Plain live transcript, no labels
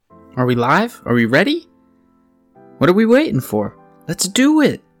Are we live? Are we ready? What are we waiting for? Let's do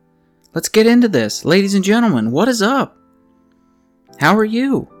it. Let's get into this. Ladies and gentlemen, what is up? How are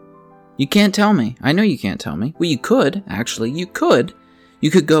you? You can't tell me. I know you can't tell me. Well, you could, actually. You could.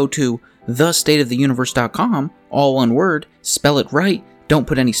 You could go to thestateoftheuniverse.com, all one word, spell it right, don't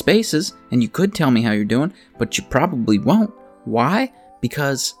put any spaces, and you could tell me how you're doing, but you probably won't. Why?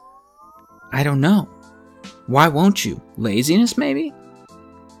 Because I don't know. Why won't you? Laziness, maybe?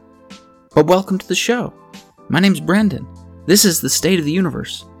 But welcome to the show. My name's Brendan. This is the State of the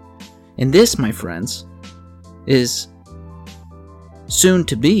Universe. And this, my friends, is soon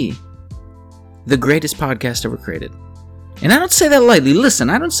to be the greatest podcast ever created. And I don't say that lightly. Listen,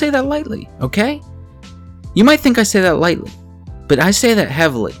 I don't say that lightly, okay? You might think I say that lightly, but I say that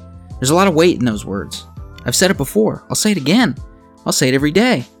heavily. There's a lot of weight in those words. I've said it before. I'll say it again. I'll say it every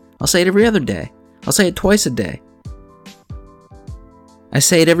day. I'll say it every other day. I'll say it twice a day. I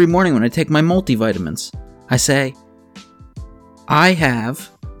say it every morning when I take my multivitamins. I say, I have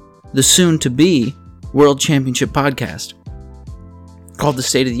the soon-to-be World Championship podcast called The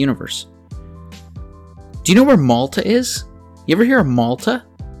State of the Universe. Do you know where Malta is? You ever hear of Malta?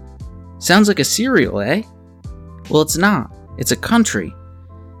 Sounds like a cereal, eh? Well, it's not. It's a country.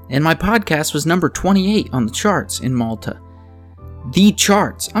 And my podcast was number 28 on the charts in Malta. The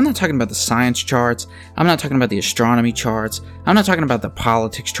charts. I'm not talking about the science charts. I'm not talking about the astronomy charts. I'm not talking about the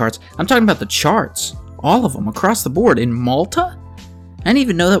politics charts. I'm talking about the charts. All of them, across the board. In Malta? I didn't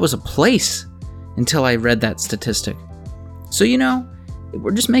even know that was a place until I read that statistic. So, you know, we're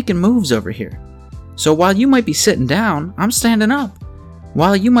just making moves over here. So while you might be sitting down, I'm standing up.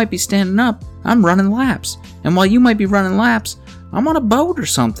 While you might be standing up, I'm running laps. And while you might be running laps, I'm on a boat or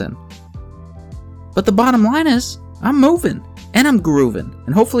something. But the bottom line is, I'm moving. And I'm grooving,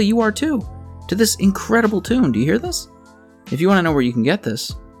 and hopefully you are too, to this incredible tune. Do you hear this? If you want to know where you can get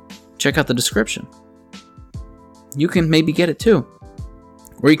this, check out the description. You can maybe get it too.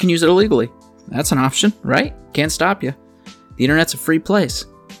 Or you can use it illegally. That's an option, right? Can't stop you. The internet's a free place.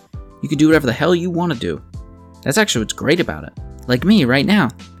 You can do whatever the hell you want to do. That's actually what's great about it. Like me right now,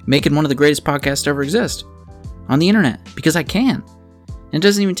 making one of the greatest podcasts to ever exist. On the internet, because I can. And it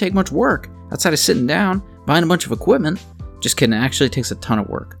doesn't even take much work, outside of sitting down, buying a bunch of equipment. Just kidding, it actually takes a ton of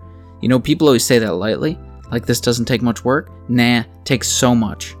work. You know, people always say that lightly, like this doesn't take much work. Nah, it takes so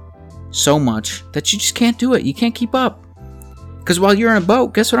much. So much that you just can't do it. You can't keep up. Because while you're in a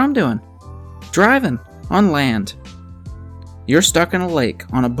boat, guess what I'm doing? Driving on land. You're stuck in a lake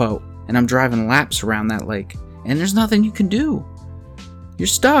on a boat, and I'm driving laps around that lake. And there's nothing you can do. You're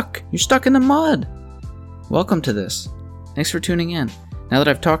stuck. You're stuck in the mud. Welcome to this. Thanks for tuning in. Now that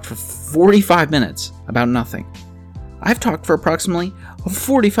I've talked for 45 minutes about nothing, I've talked for approximately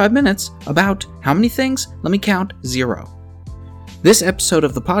 45 minutes about how many things? Let me count. 0. This episode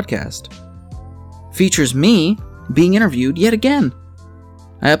of the podcast features me being interviewed yet again.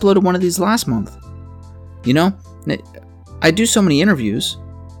 I uploaded one of these last month. You know, I do so many interviews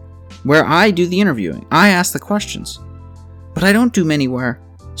where I do the interviewing. I ask the questions. But I don't do many where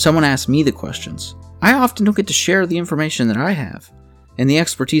someone asks me the questions. I often don't get to share the information that I have and the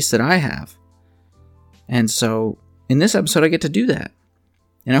expertise that I have. And so in this episode, I get to do that.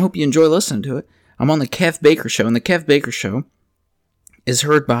 And I hope you enjoy listening to it. I'm on the Kev Baker Show, and the Kev Baker Show is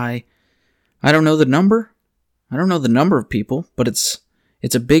heard by, I don't know the number of people, but it's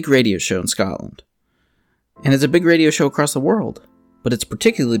a big radio show in Scotland. And it's a big radio show across the world, but it's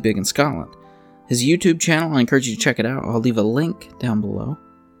particularly big in Scotland. His YouTube channel, I encourage you to check it out. I'll leave a link down below.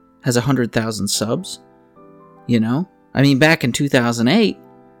 Has 100,000 subs. You know? I mean, back in 2008,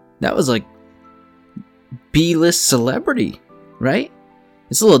 that was like B-list celebrity, right?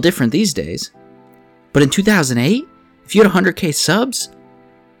 It's a little different these days. But in 2008, if you had 100k subs.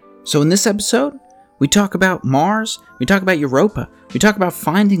 So in this episode, we talk about Mars, we talk about Europa, we talk about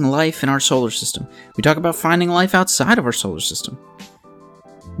finding life in our solar system. We talk about finding life outside of our solar system.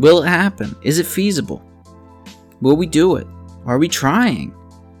 Will it happen? Is it feasible? Will we do it? Are we trying?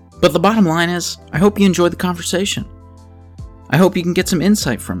 But the bottom line is, I hope you enjoy the conversation. I hope you can get some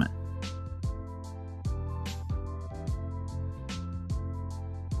insight from it.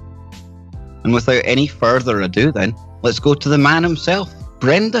 And without any further ado then, let's go to the man himself.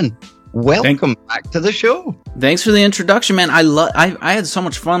 Brendan, welcome back to the show. Thanks for the introduction, man. I had so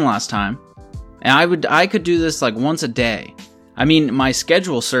much fun last time. And I could do this like once a day. I mean, my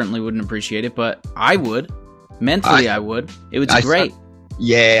schedule certainly wouldn't appreciate it, but I would. Mentally, I would. It was great.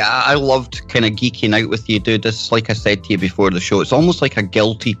 Yeah, I loved kind of geeking out with you, dude. This, like I said to you before the show, it's almost like a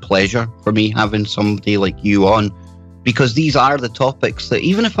guilty pleasure for me having somebody like you on, because these are the topics that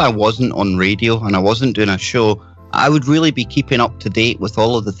even if I wasn't on radio and I wasn't doing a show, I would really be keeping up to date with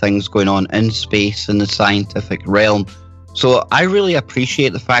all of the things going on in space, in the scientific realm. So I really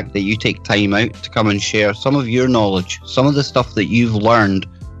appreciate the fact that you take time out to come and share some of your knowledge, some of the stuff that you've learned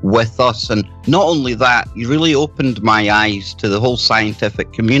with us. And not only that, you really opened my eyes to the whole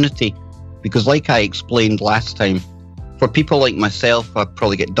scientific community, because like I explained last time, for people like myself, I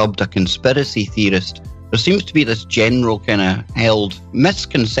probably get dubbed a conspiracy theorist. There seems to be this general kind of held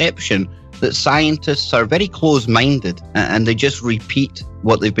misconception that scientists are very close-minded and they just repeat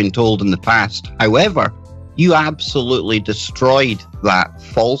what they've been told in the past. However, you absolutely destroyed that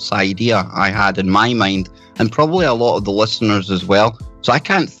false idea I had in my mind, and probably a lot of the listeners as well. So I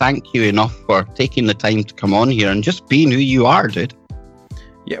can't thank you enough for taking the time to come on here and just being who you are, dude.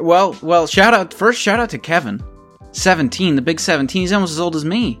 Yeah, well, shout out to Kevin, 17, the big 17. He's almost as old as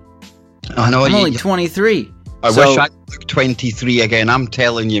me. I know. I'm only 23. I wish I looked 23 again. I'm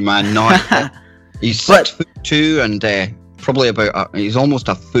telling you, man. No, he's 6'2" and probably he's almost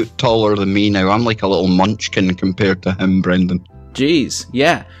a foot taller than me now. I'm like a little munchkin compared to him, Brendan. Jeez,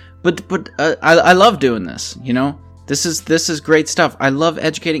 yeah. But I love doing this. You know, this is great stuff. I love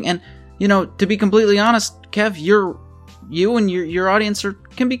educating, and you know, to be completely honest, Kev, you and your audience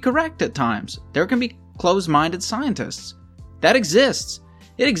can be correct at times. There can be closed-minded scientists. That exists.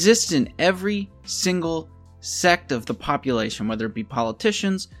 It exists in every single sect of the population, whether it be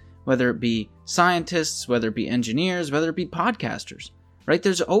politicians, whether it be scientists, whether it be engineers, whether it be podcasters, right?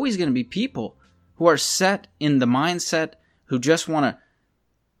 There's always going to be people who are set in the mindset, who just want to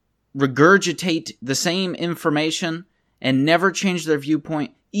regurgitate the same information and never change their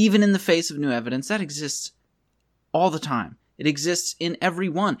viewpoint, even in the face of new evidence. That exists all the time. It exists in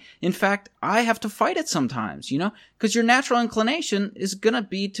everyone. In fact, I have to fight it sometimes, you know, because your natural inclination is going to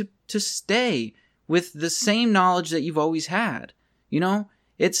be to stay with the same knowledge that you've always had. You know,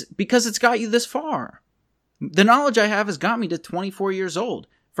 it's because it's got you this far. The knowledge I have has got me to 24 years old.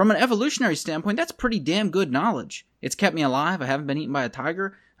 From an evolutionary standpoint, that's pretty damn good knowledge. It's kept me alive. I haven't been eaten by a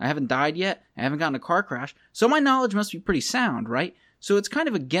tiger. I haven't died yet. I haven't gotten a car crash. So my knowledge must be pretty sound, right? So it's kind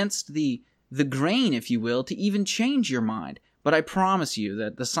of against the grain, if you will, to even change your mind. But I promise you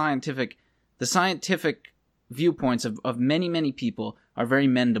that the scientific viewpoints of many, many people are very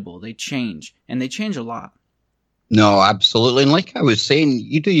mendable. They change, and they change a lot. No, absolutely. And like I was saying,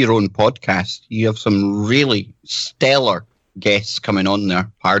 you do your own podcast. You have some really stellar guests coming on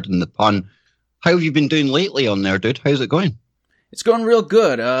there. Pardon the pun. How have you been doing lately on there, dude? How's it going? It's going real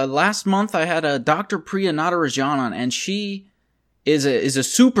good. Last month I had Dr. Priya Natarajan on, and she is a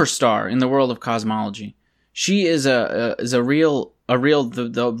superstar in the world of cosmology. She is really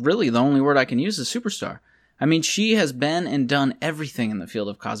the only word I can use is superstar. I mean, she has been and done everything in the field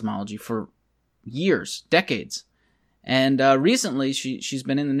of cosmology for years, decades. And recently, she's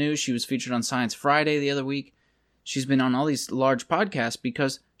been in the news. She was featured on Science Friday the other week. She's been on all these large podcasts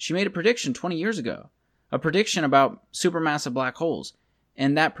because she made a prediction 20 years ago, a prediction about supermassive black holes.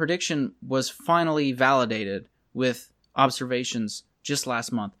 And that prediction was finally validated with observations just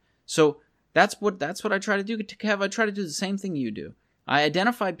last month. So that's what I try to do, Kev. I try to do the same thing you do. I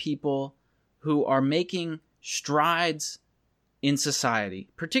identify people who are making strides in society,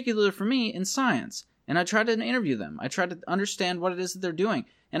 particularly for me in science. And I try to interview them. I try to understand what it is that they're doing.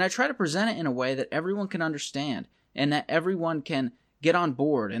 And I try to present it in a way that everyone can understand and that everyone can get on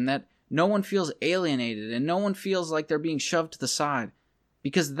board and that no one feels alienated and no one feels like they're being shoved to the side.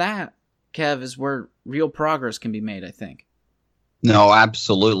 Because that, Kev, is where real progress can be made, I think. No,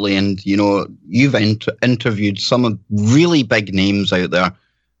 absolutely. And, you know, you've interviewed some really big names out there.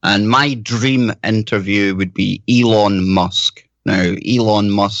 And my dream interview would be Elon Musk. Now, Elon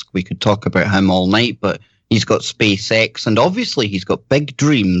Musk, we could talk about him all night, but he's got SpaceX, and obviously he's got big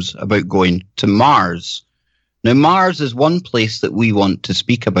dreams about going to Mars. Now, Mars is one place that we want to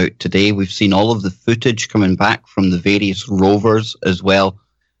speak about today. We've seen all of the footage coming back from the various rovers as well.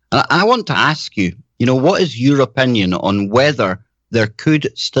 And I want to ask you, you know, what is your opinion on whether there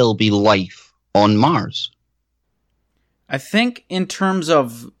could still be life on Mars? I think in terms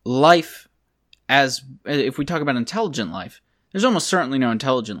of life, as if we talk about intelligent life, there's almost certainly no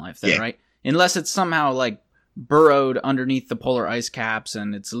intelligent life there, right? Unless it's somehow like burrowed underneath the polar ice caps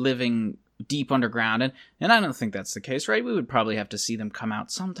and it's living deep underground. And I don't think that's the case, right? We would probably have to see them come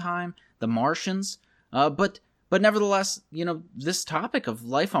out sometime, the Martians. But nevertheless, you know, this topic of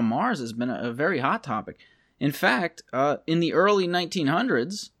life on Mars has been a very hot topic. In fact, in the early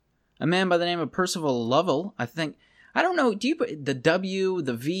 1900s, a man by the name of Percival Lovell, I don't know, do you put the W,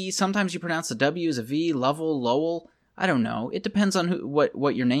 the V, sometimes you pronounce the W as a V, Lovell, Lowell, I don't know. It depends on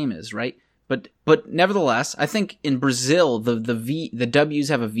what your name is, right? But nevertheless, I think in Brazil the W's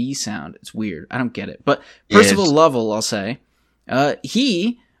have a V sound. It's weird. I don't get it. But Percival Lovell, I'll say,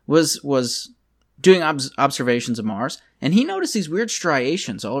 he was doing observations of Mars, and he noticed these weird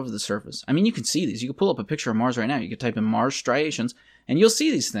striations all over the surface. I mean, you can see these. You can pull up a picture of Mars right now. You can type in Mars striations, and you'll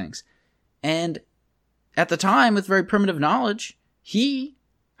see these things. And at the time, with very primitive knowledge, he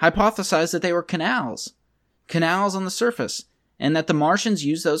hypothesized that they were canals on the surface, and that the Martians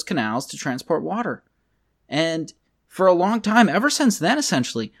used those canals to transport water. And for a long time, ever since then,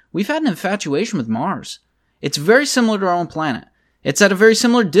 essentially, we've had an infatuation with Mars. It's very similar to our own planet. It's at a very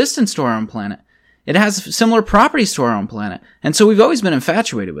similar distance to our own planet. It has similar properties to our own planet, and so we've always been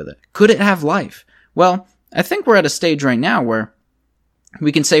infatuated with it. Could it have life? Well, I think we're at a stage right now where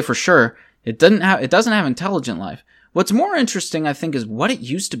we can say for sure it doesn't have intelligent life. What's more interesting, I think, is what it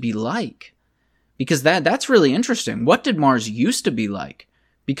used to be like. Because that's really interesting. What did Mars used to be like?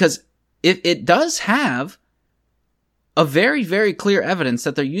 Because it does have a very, very clear evidence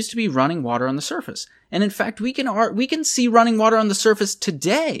that there used to be running water on the surface. And in fact, we can see running water on the surface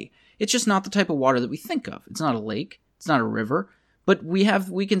today. It's just not the type of water that we think of. It's not a lake. It's not a river. But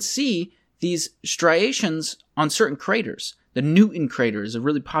we can see these striations on certain craters. The Newton crater is a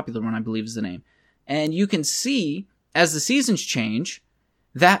really popular one, I believe is the name. And you can see, as the seasons change,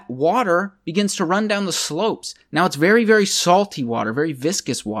 that water begins to run down the slopes. Now it's very, very salty water, very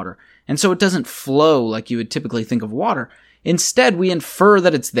viscous water. And so it doesn't flow like you would typically think of water. Instead, we infer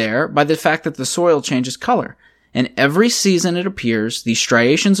that it's there by the fact that the soil changes color. And every season it appears, these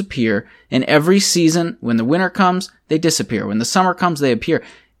striations appear, and every season, when the winter comes, they disappear. When the summer comes, they appear.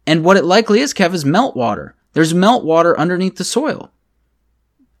 And what it likely is, Kev, is meltwater. There's meltwater underneath the soil.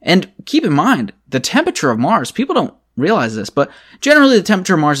 And keep in mind, the temperature of Mars, people don't realize this, but generally the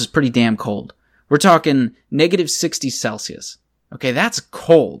temperature of Mars is pretty damn cold. We're talking negative 60 Celsius. Okay, that's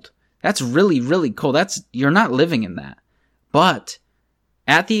cold. That's really, really cold. You're not living in that. But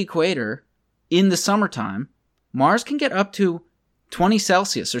at the equator, in the summertime, Mars can get up to 20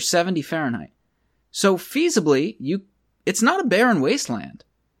 Celsius or 70 Fahrenheit. So feasibly, it's not a barren wasteland.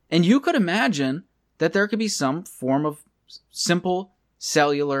 And you could imagine that there could be some form of simple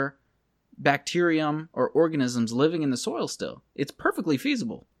cellular bacterium or organisms living in the soil still. It's perfectly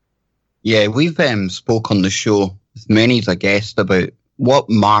feasible. Yeah, we've spoke on the show with many as a guest about what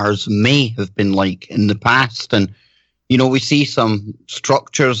Mars may have been like in the past. And, we see some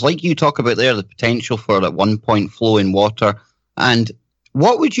structures, like you talk about there, the potential for at one point flowing water. And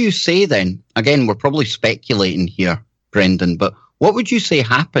what would you say then? Again, we're probably speculating here, Brendan, but what would you say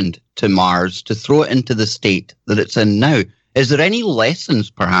happened to Mars to throw it into the state that it's in now? Is there any lessons,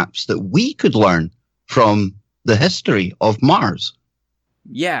 perhaps, that we could learn from the history of Mars?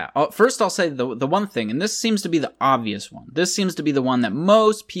 Yeah. First, I'll say the one thing, and this seems to be the obvious one. This seems to be the one that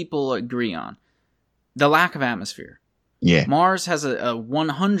most people agree on. The lack of atmosphere. Yeah. Mars has a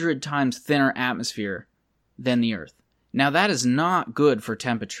 100 times thinner atmosphere than the Earth. Now, that is not good for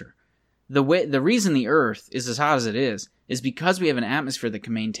temperature. The reason the Earth is as hot as it is because we have an atmosphere that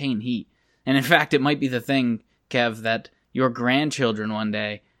can maintain heat. And in fact, it might be the thing, Kev, that your grandchildren one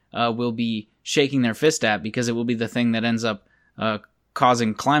day will be shaking their fist at, because it will be the thing that ends up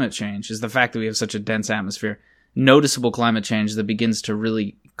causing climate change, is the fact that we have such a dense atmosphere. Noticeable climate change that begins to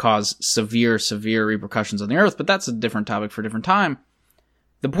really cause severe repercussions on the Earth, but that's a different topic for a different time.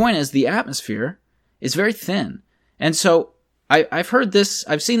 The point is, the atmosphere is very thin. And so I've heard this,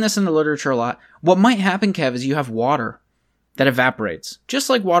 I've seen this in the literature a lot. What might happen, Kev, is you have water that evaporates. Just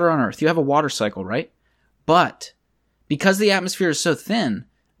like water on Earth. You have a water cycle, right? But because the atmosphere is so thin,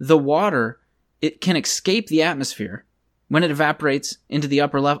 the water, it can escape the atmosphere when it evaporates into the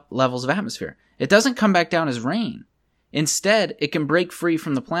upper levels of atmosphere. It doesn't come back down as rain. Instead, it can break free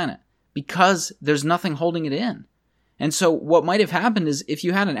from the planet because there's nothing holding it in. And so what might have happened is, if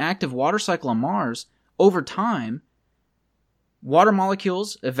you had an active water cycle on Mars, over time, water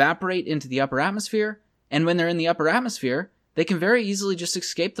molecules evaporate into the upper atmosphere, and when they're in the upper atmosphere, they can very easily just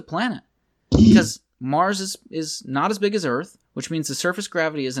escape the planet. Because Mars is not as big as Earth, which means the surface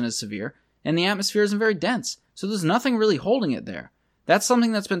gravity isn't as severe, and the atmosphere isn't very dense. So there's nothing really holding it there. That's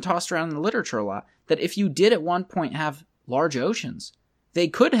something that's been tossed around in the literature a lot, that if you did at one point have large oceans, they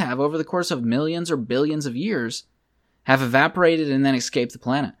could have, over the course of millions or billions of years, have evaporated and then escaped the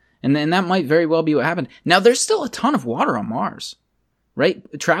planet. And then that might very well be what happened. Now, there's still a ton of water on Mars, right?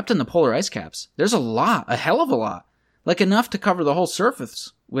 Trapped in the polar ice caps. There's a hell of a lot. Like, enough to cover the whole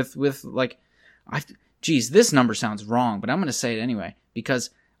surface with this number sounds wrong, but I'm going to say it anyway,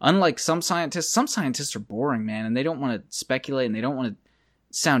 because unlike some scientists are boring, man, and they don't want to speculate, and they don't want to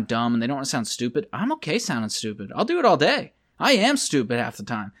sound dumb, and they don't want to sound stupid. I'm okay sounding stupid. I'll do it all day. I am stupid half the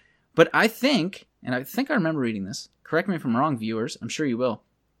time. But I think I remember reading this, correct me if I'm wrong, viewers, I'm sure you will,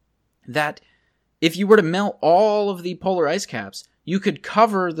 that if you were to melt all of the polar ice caps, you could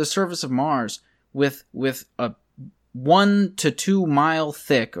cover the surface of Mars with a 1 to 2 mile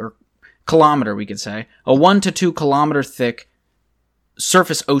thick, or kilometer we could say, a 1 to 2 kilometer thick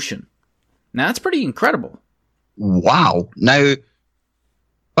surface ocean. Now that's pretty incredible. Wow. Now,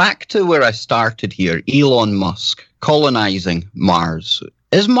 back to where I started here, Elon Musk colonizing Mars.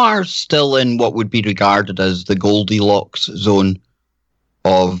 Is Mars still in what would be regarded as the Goldilocks zone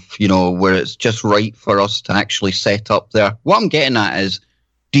of, where it's just right for us to actually set up there? What I'm getting at is,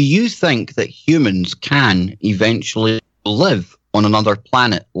 do you think that humans can eventually live on another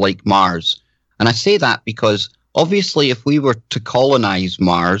planet like Mars? And I say that because obviously if we were to colonize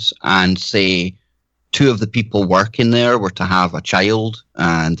Mars and say 2 of the people working there were to have a child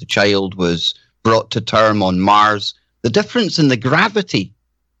and the child was brought to term on Mars, the difference in the gravity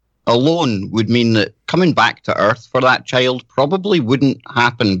alone would mean that coming back to Earth for that child probably wouldn't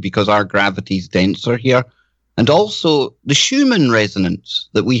happen because our gravity's denser here. And also, the Schumann resonance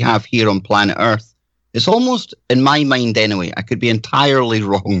that we have here on planet Earth is almost, in my mind anyway, I could be entirely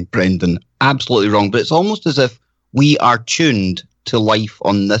wrong, Brendan, absolutely wrong, but it's almost as if we are tuned to life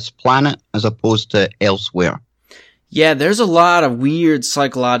on this planet as opposed to elsewhere. Yeah, there's a lot of weird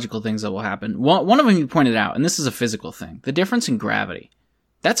psychological things that will happen. One of them you pointed out, and this is a physical thing, the difference in gravity.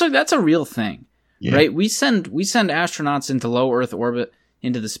 That's a real thing, right? We send astronauts into low Earth orbit,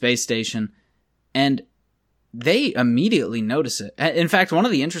 into the space station, and they immediately notice it. In fact, one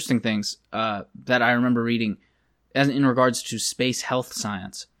of the interesting things that I remember reading in regards to space health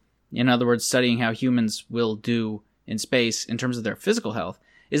science, in other words, studying how humans will do in space in terms of their physical health,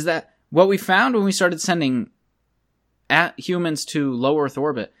 is that what we found when we started sending humans to low Earth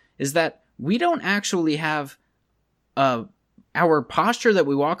orbit is that we don't actually have our posture that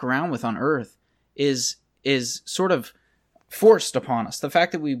we walk around with on Earth is sort of forced upon us. The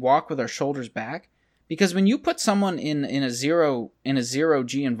fact that we walk with our shoulders back, because when you put someone in a zero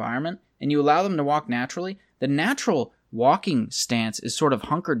G environment and you allow them to walk naturally, the natural walking stance is sort of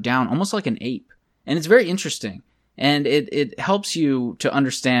hunkered down, almost like an ape, and it's very interesting. And it helps you to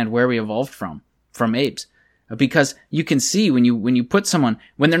understand where we evolved from apes, because you can see when you put someone,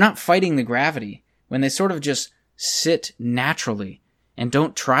 when they're not fighting the gravity, when they sort of just sit naturally and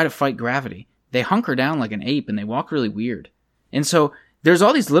don't try to fight gravity, they hunker down like an ape and they walk really weird. And so there's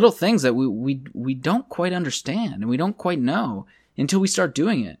all these little things that we don't quite understand and we don't quite know until we start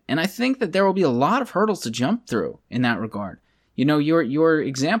doing it. And I think that there will be a lot of hurdles to jump through in that regard. Your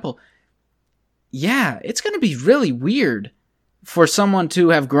example, yeah, it's going to be really weird for someone to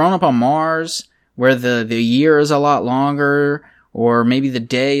have grown up on Mars where the year is a lot longer, or maybe the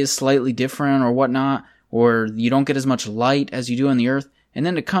day is slightly different or whatnot, or you don't get as much light as you do on the Earth, and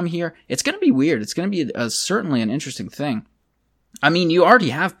then to come here, it's going to be weird. It's going to be certainly an interesting thing. I mean, you already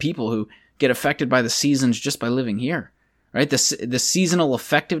have people who get affected by the seasons just by living here, right? The seasonal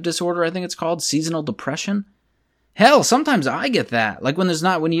affective disorder, I think it's called, seasonal depression. Hell, sometimes I get that. Like when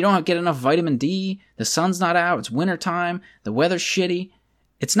you don't get enough vitamin D, the sun's not out, it's wintertime, the weather's shitty.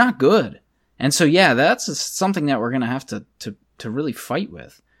 It's not good. And so, yeah, that's something that we're going to have to really fight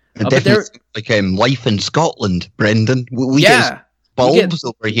with. Definitely like life in Scotland, Brendan. We get bulbs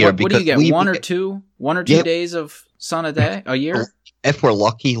over here. What do you get? One or two days of sun a year? If we're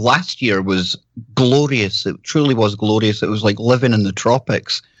lucky. Last year was glorious. It truly was glorious. It was like living in the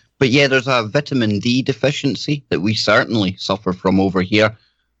tropics. But yeah, there's a vitamin D deficiency that we certainly suffer from over here.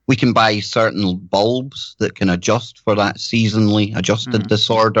 We can buy certain bulbs that can adjust for that seasonally adjusted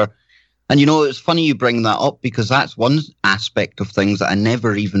disorder. And it's funny you bring that up, because that's one aspect of things that I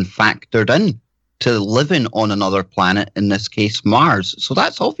never even factored in to living on another planet, in this case Mars. So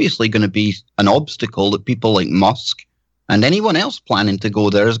that's obviously going to be an obstacle that people like Musk and anyone else planning to go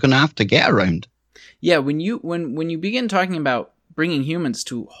there is going to have to get around. Yeah, when you begin talking about bringing humans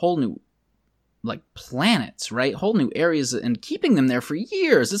to whole new planets, right? Whole new areas, and keeping them there for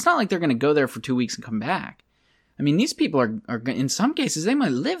years. It's not like they're going to go there for 2 weeks and come back. I mean, these people are in some cases, they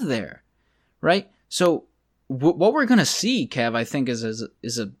might live there, right? So what we're going to see, Kev, I think is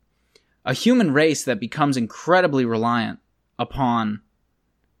a human race that becomes incredibly reliant upon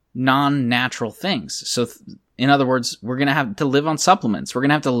non-natural things. So in other words, we're going to have to live on supplements. We're going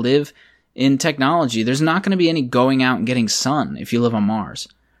to have to live in technology. There's not going to be any going out and getting sun if you live on Mars,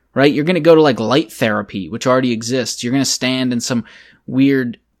 right? You're going to go to light therapy, which already exists. You're going to stand in some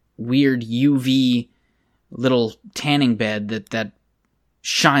weird UV little tanning bed that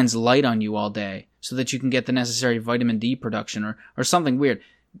shines light on you all day so that you can get the necessary vitamin D production or something weird.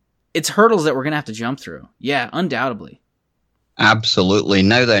 It's hurdles that we're going to have to jump through. Yeah, undoubtedly. Absolutely.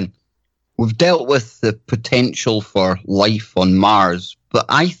 Now then, we've dealt with the potential for life on Mars, but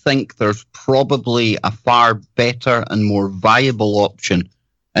I think there's probably a far better and more viable option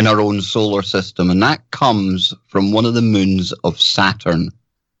in our own solar system, and that comes from one of the moons of Saturn.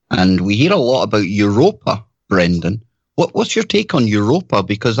 And we hear a lot about Europa, Brendan. What's your take on Europa?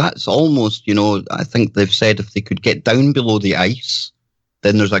 Because that's almost, I think they've said if they could get down below the ice,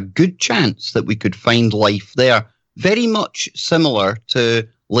 then there's a good chance that we could find life there. Very much similar to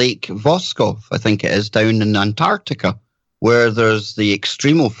Lake Voskov, I think it is, down in Antarctica, where there's the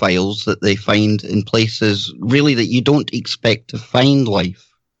extremophiles that they find in places really that you don't expect to find life.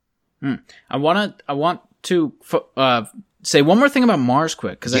 I want to say one more thing about Mars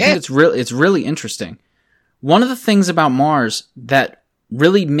quick, because I think it's really interesting. One of the things about Mars that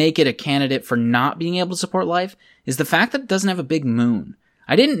really make it a candidate for not being able to support life is the fact that it doesn't have a big moon.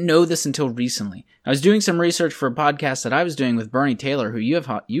 I didn't know this until recently. I was doing some research for a podcast that I was doing with Bernie Taylor, who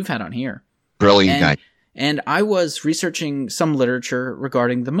you've had on here. Brilliant guy. And I was researching some literature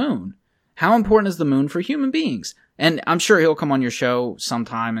regarding the moon. How important is the moon for human beings? And I'm sure he'll come on your show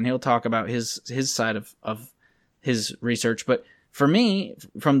sometime and he'll talk about his side of his research. But for me,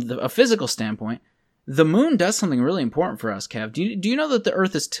 from a physical standpoint, the moon does something really important for us, Kev. Do you know that the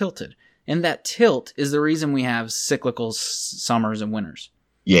Earth is tilted? And that tilt is the reason we have cyclical summers and winters.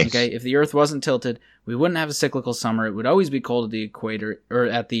 Yes. Okay. If the Earth wasn't tilted, we wouldn't have a cyclical summer. It would always be cold at the equator, or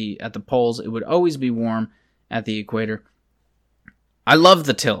at the poles. It would always be warm at the equator. I love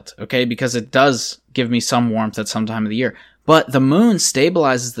the tilt, okay, because it does give me some warmth at some time of the year. But the moon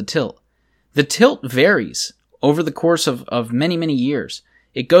stabilizes the tilt. The tilt varies over the course of many, many years.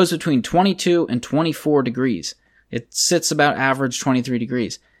 It goes between 22 and 24 degrees. It sits about average 23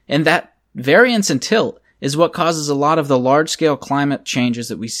 degrees. And that variance in tilt is what causes a lot of the large-scale climate changes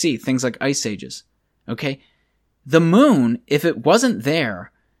that we see, things like ice ages. Okay? The moon, if it wasn't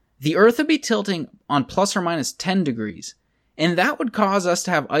there, the Earth would be tilting on plus or minus 10 degrees. And that would cause us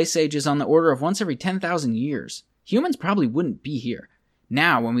to have ice ages on the order of once every 10,000 years. Humans probably wouldn't be here.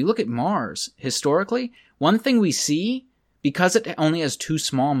 Now, when we look at Mars, historically, one thing we see, because it only has two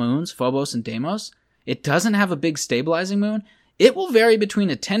small moons, Phobos and Deimos, it doesn't have a big stabilizing moon. It will vary between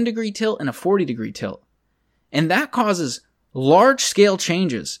a 10-degree tilt and a 40-degree tilt. And that causes large-scale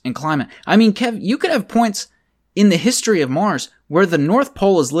changes in climate. I mean, Kev, you could have points in the history of Mars where the North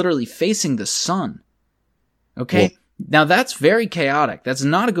Pole is literally facing the sun. Okay? Well, now, that's very chaotic. That's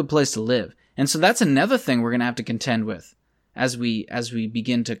not a good place to live. And so that's another thing we're going to have to contend with as we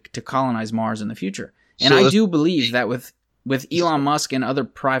begin to colonize Mars in the future. And I do believe that with Elon Musk and other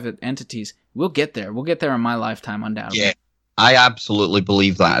private entities, we'll get there. We'll get there in my lifetime, undoubtedly. Yeah, I absolutely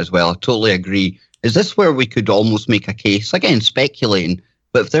believe that as well. I totally agree. Is this where we could almost make a case, again, speculating,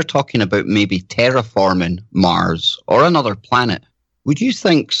 but if they're talking about maybe terraforming Mars or another planet, would you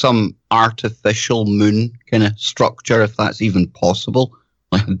think some artificial moon kind of structure, if that's even possible,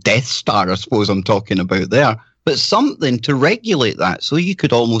 like a Death Star, I suppose I'm talking about there, but something to regulate that so you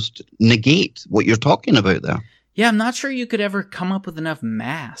could almost negate what you're talking about there? Yeah, I'm not sure you could ever come up with enough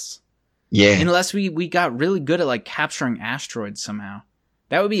mass. Yeah. Unless we got really good at like capturing asteroids somehow.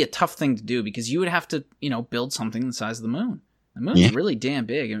 That would be a tough thing to do because you would have to, build something the size of the moon. The moon's really damn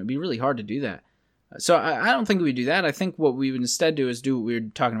big and it would be really hard to do that. So I don't think we would do that. I think what we would instead do is do what we were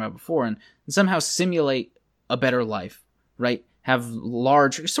talking about before and somehow simulate a better life, right? Have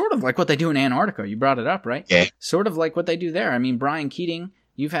large, sort of like what they do in Antarctica. You brought it up, right? Yeah. Sort of like what they do there. I mean, Brian Keating,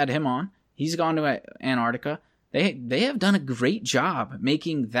 you've had him on. He's gone to Antarctica. They have done a great job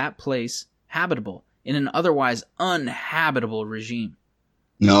making that place habitable in an otherwise uninhabitable regime.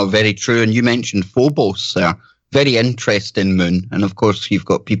 No, very true. And you mentioned Phobos there. Very interesting moon. And of course, you've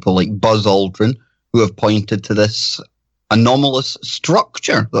got people like Buzz Aldrin who have pointed to this anomalous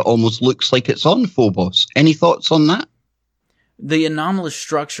structure that almost looks like it's on Phobos. Any thoughts on that? The anomalous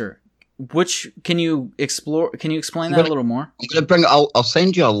structure, which can you explain that a little more? I'm going to bring it. I'll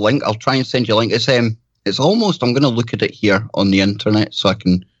send you a link. I'll try and send you a link. It's almost, I'm going to look at it here on the internet so I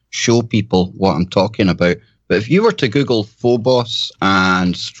can show people what I'm talking about. But if you were to Google Phobos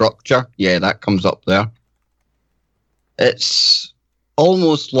and structure, yeah, that comes up there. It's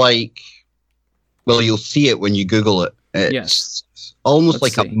almost like, well, you'll see it when you Google it. It's almost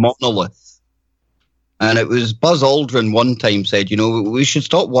like a monolith. And it was Buzz Aldrin one time said, we should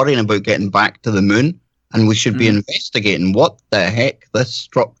stop worrying about getting back to the moon and we should be investigating what the heck this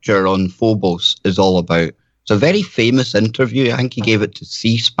structure on Phobos is all about. It's a very famous interview. I think he gave it to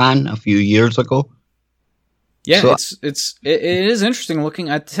C-SPAN a few years ago. Yeah, so, it is interesting looking.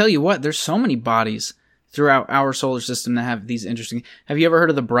 I tell you what, there's so many bodies throughout our solar system that have these interesting. Have you ever heard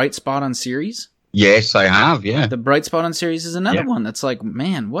of the bright spot on Ceres? Yes, I have, yeah. The Bright Spot on Ceres is another one that's like,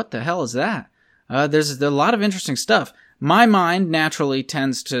 man, what the hell is that? There's a lot of interesting stuff. My mind naturally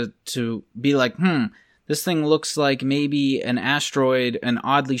tends to be like, this thing looks like maybe an asteroid, an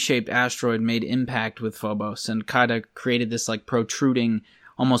oddly shaped asteroid made impact with Phobos and kind of created this like protruding,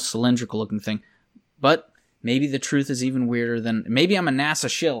 almost cylindrical looking thing. But maybe the truth is even weirder than, maybe I'm a NASA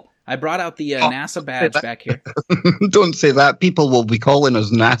shill. I brought out the NASA badge back here. Don't say that. People will be calling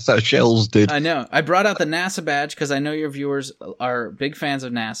us NASA shells, dude. I know. I brought out the NASA badge because I know your viewers are big fans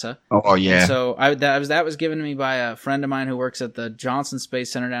of NASA. Oh, yeah. And so that was given to me by a friend of mine who works at the Johnson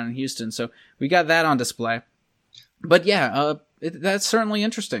Space Center down in Houston. So we got that on display. But yeah, that's certainly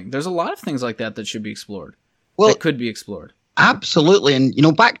interesting. There's a lot of things like that should be explored. That could be explored. Absolutely.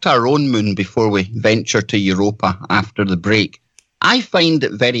 And, back to our own moon before we venture to Europa after the break. I find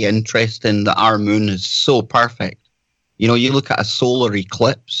it very interesting that our moon is so perfect. You look at a solar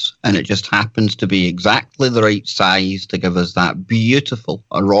eclipse and it just happens to be exactly the right size to give us that beautiful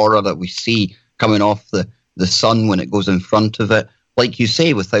aurora that we see coming off the sun when it goes in front of it. Like you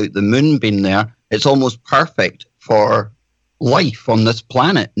say, without the moon being there, it's almost perfect for life on this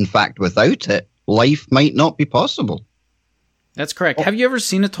planet. In fact, without it, life might not be possible. That's correct. Have you ever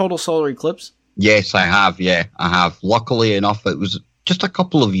seen a total solar eclipse? Yes, I have. Yeah, I have. Luckily enough, it was just a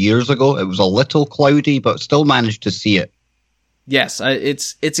couple of years ago. It was a little cloudy, but still managed to see it. Yes,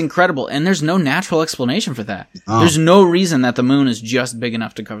 it's incredible, and there's no natural explanation for that. Oh. There's no reason that the moon is just big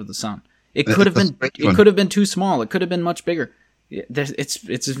enough to cover the sun. It could have been. It could have been too small. It could have been much bigger.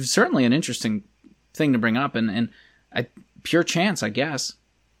 It's certainly an interesting thing to bring up, and pure chance, I guess.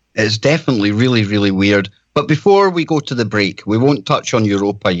 It's definitely really, really weird. But before we go to the break, we won't touch on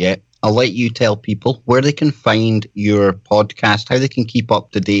Europa yet. I'll let you tell people where they can find your podcast, how they can keep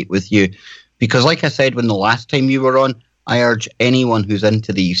up to date with you. Because like I said, when the last time you were on, I urge anyone who's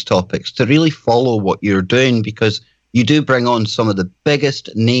into these topics to really follow what you're doing, because you do bring on some of the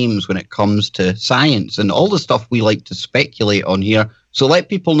biggest names when it comes to science and all the stuff we like to speculate on here. So let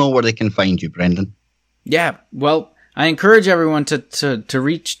people know where they can find you, Brendan. Yeah, well, I encourage everyone to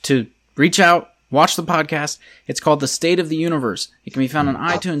reach out. Watch the podcast. It's called The State of the Universe. It can be found on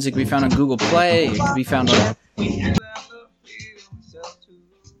iTunes. It can be found on Google Play. It can be found on...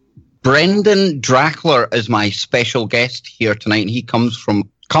 Brendan Drackler is my special guest here tonight. He comes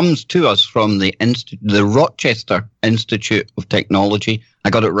to us from the Rochester Institute of Technology. I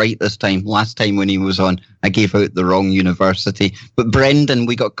got it right this time. Last time when he was on, I gave out the wrong university. But Brendan,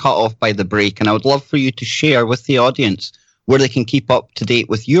 we got cut off by the break, and I would love for you to share with the audience where they can keep up to date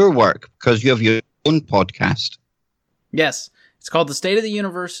with your work, because you have your own podcast. Yes. It's called The State of the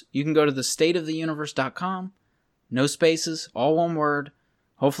Universe. You can go to thestateoftheuniverse.com. No spaces, all one word.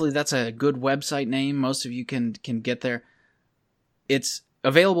 Hopefully that's a good website name. Most of you can get there. It's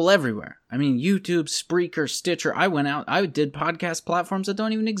available everywhere. I mean, YouTube, Spreaker, Stitcher. I did podcast platforms that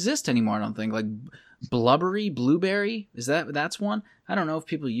don't even exist anymore, I don't think. Like Blueberry. That's one? I don't know if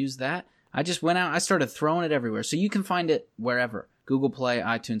people use that. I just went out, I started throwing it everywhere. So you can find it wherever. Google Play,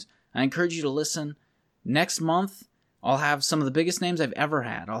 iTunes. I encourage you to listen. Next month, I'll have some of the biggest names I've ever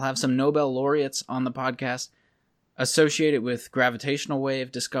had. I'll have some Nobel laureates on the podcast associated with gravitational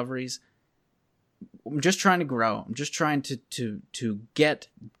wave discoveries. I'm just trying to grow. I'm just trying to get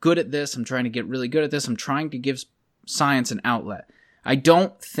good at this. I'm trying to get really good at this. I'm trying to give science an outlet. I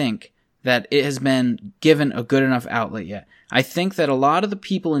don't think that it has been given a good enough outlet yet. I think that a lot of the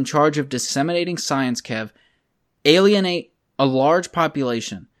people in charge of disseminating science, Kev, alienate a large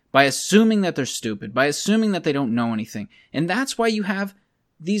population by assuming that they're stupid, by assuming that they don't know anything. And that's why you have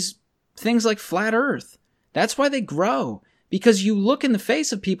these things like flat Earth. That's why they grow. Because you look in the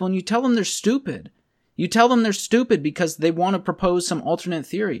face of people and you tell them they're stupid. You tell them they're stupid because they want to propose some alternate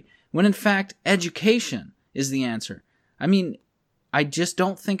theory, when in fact, education is the answer. I mean, I just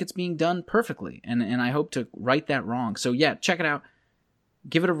don't think it's being done perfectly, and I hope to right that wrong. So yeah, check it out.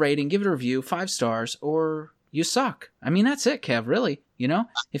 Give it a rating, give it a review, 5 stars, or you suck. I mean, that's it, Kev, really.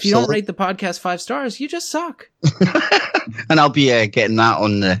 If you don't rate the podcast 5 stars, you just suck. And I'll be getting that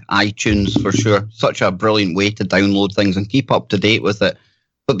on the iTunes for sure. Such a brilliant way to download things and keep up to date with it.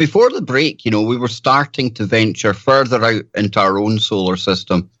 But before the break, we were starting to venture further out into our own solar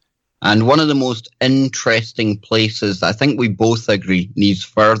system. And one of the most interesting places that I think we both agree needs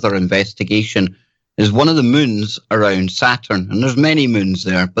further investigation is one of the moons around Saturn. And there's many moons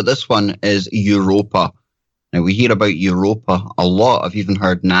there, but this one is Europa. Now, we hear about Europa a lot. I've even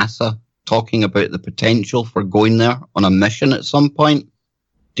heard NASA talking about the potential for going there on a mission at some point.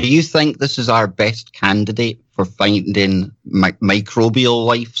 Do you think this is our best candidate for finding microbial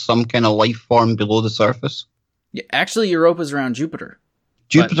life, some kind of life form below the surface? Yeah, actually, Europa's around Jupiter.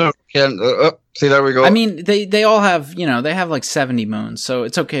 Jupiter can. See, there we go. I mean, they all have, they have like 70 moons, so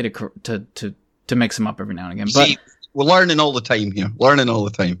it's okay to mix them up every now and again. But see, we're learning all the time here. Learning all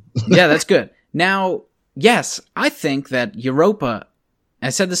the time. Yeah, that's good. Now, yes, I think that Europa. I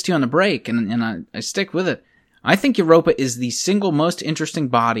said this to you on the break, and I stick with it. I think Europa is the single most interesting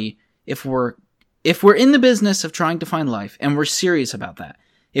body if we're in the business of trying to find life, and we're serious about that.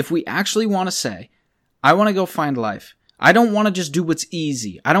 If we actually want to say, I want to go find life. I don't want to just do what's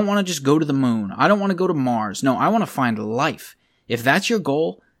easy. I don't want to just go to the moon. I don't want to go to Mars. No, I want to find life. If that's your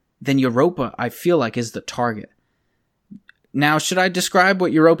goal, then Europa, I feel like, is the target. Now, should I describe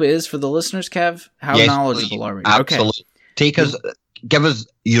what Europa is for the listeners, Kev? How knowledgeable are we? Absolutely. Okay. Give us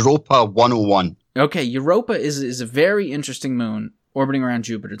Europa 101. Okay, Europa is a very interesting moon orbiting around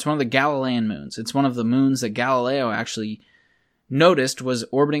Jupiter. It's one of the Galilean moons. It's one of the moons that Galileo actually noticed was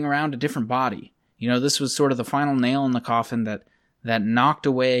orbiting around a different body. This was sort of the final nail in the coffin that knocked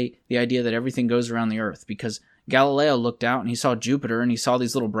away the idea that everything goes around the Earth, because Galileo looked out and he saw Jupiter and he saw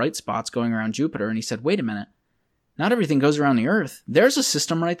these little bright spots going around Jupiter, and he said, wait a minute, not everything goes around the Earth. There's a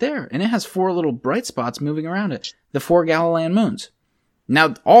system right there, and it has 4 little bright spots moving around it, the 4 Galilean moons.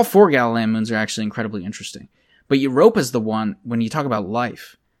 Now, all 4 Galilean moons are actually incredibly interesting, but Europa's the one, when you talk about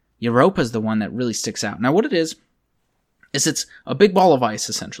life, Europa's the one that really sticks out. Now, what it is it's a big ball of ice,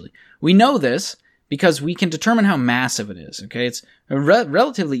 essentially. We know this because we can determine how massive it is, okay? It's a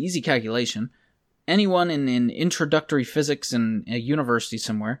relatively easy calculation. Anyone in introductory physics in a university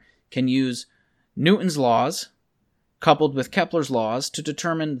somewhere can use Newton's laws coupled with Kepler's laws to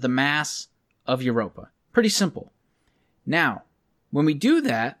determine the mass of Europa. Pretty simple. Now, when we do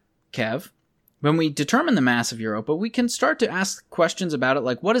that, Kev, when we determine the mass of Europa, we can start to ask questions about it,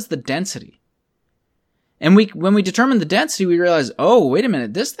 like, what is the density? And when we determine the density, we realize, oh, wait a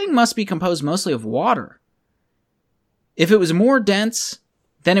minute, this thing must be composed mostly of water. If it was more dense,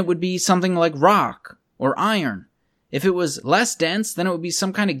 then it would be something like rock or iron. If it was less dense, then it would be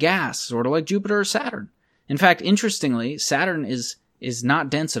some kind of gas, sort of like Jupiter or Saturn. In fact, interestingly, Saturn is not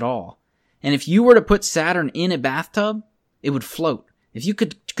dense at all. And if you were to put Saturn in a bathtub, it would float. If you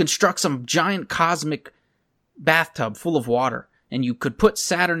could construct some giant cosmic bathtub full of water, and you could put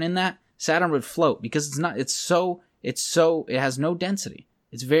Saturn in that, Saturn would float, because it has no density.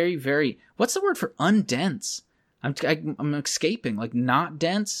 It's very, very, what's the word for undense? I'm escaping, like not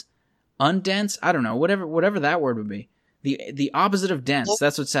dense, undense, I don't know, whatever that word would be. The opposite of dense,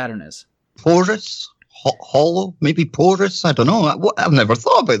 that's what Saturn is. Porous? Hollow? Maybe porous? I don't know. I've never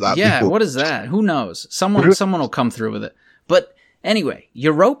thought about that before. What is that? Who knows? Someone will come through with it. But anyway,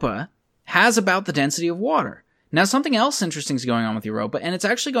 Europa has about the density of water. Now, something else interesting is going on with Europa, and it's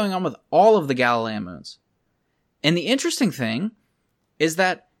actually going on with all of the Galilean moons. And the interesting thing is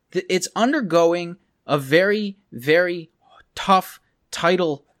that it's undergoing a very, very tough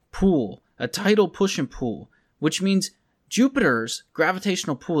tidal pull, a tidal push and pull, which means Jupiter's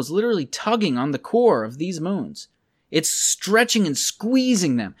gravitational pull is literally tugging on the core of these moons. It's stretching and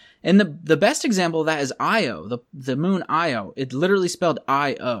squeezing them. And the best example of that is Io, the moon Io. It literally spelled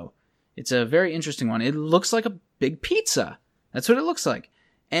I-O. It's a very interesting one. It looks like a big pizza. That's what it looks like.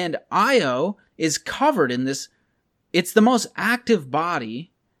 And Io is covered in this. It's the most active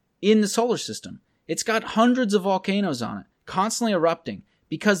body in the solar system. It's got hundreds of volcanoes on it, constantly erupting,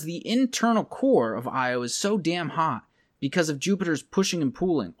 because the internal core of Io is so damn hot because of Jupiter's pushing and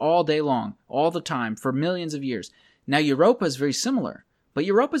pulling all day long, all the time, for millions of years. Now, Europa is very similar, but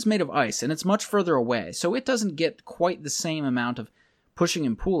Europa is made of ice, and it's much further away, so it doesn't get quite the same amount of pushing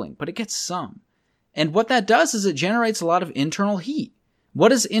and pulling, but it gets some. And what that does is it generates a lot of internal heat. What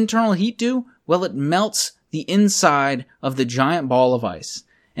does internal heat do? Well, it melts the inside of the giant ball of ice.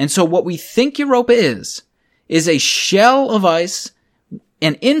 And so what we think Europa is a shell of ice,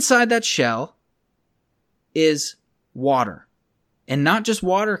 and inside that shell is water. And not just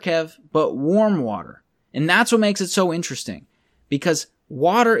water, Kev, but warm water. And that's what makes it so interesting, because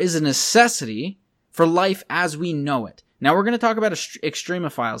water is a necessity for life as we know it. Now, we're going to talk about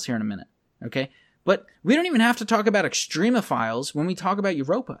extremophiles here in a minute, okay? But we don't even have to talk about extremophiles when we talk about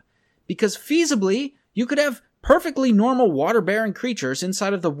Europa, because feasibly, you could have perfectly normal water-bearing creatures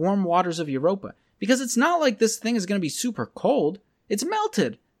inside of the warm waters of Europa, because it's not like this thing is going to be super cold. It's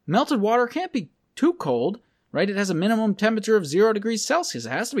melted. Melted water can't be too cold, right? It has a minimum temperature of 0 degrees Celsius.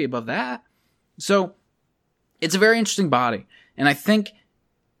 It has to be above that. So it's a very interesting body. And I think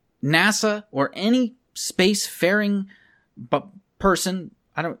NASA or any spacefaring person,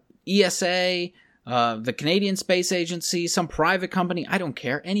 ESA, the Canadian Space Agency, some private company, I don't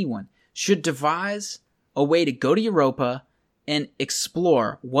care, anyone, should devise a way to go to Europa and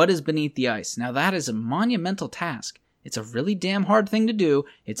explore what is beneath the ice. Now, that is a monumental task. It's a really damn hard thing to do.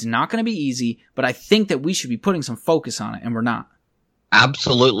 It's not going to be easy, but I think that we should be putting some focus on it, and we're not.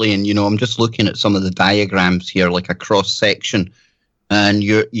 Absolutely. And, I'm just looking at some of the diagrams here, like a cross section, and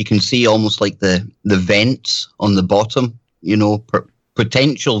you can see almost like the vents on the bottom,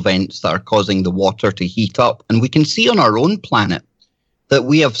 potential vents that are causing the water to heat up. And we can see on our own planet that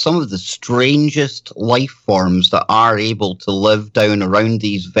we have some of the strangest life forms that are able to live down around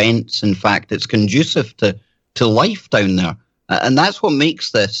these vents. In fact, it's conducive to life down there. And that's what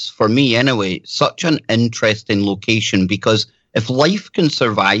makes this, for me anyway, such an interesting location, because if life can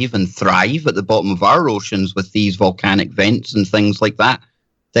survive and thrive at the bottom of our oceans with these volcanic vents and things like that,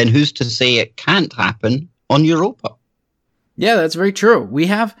 then who's to say it can't happen on Europa? Yeah, that's very true.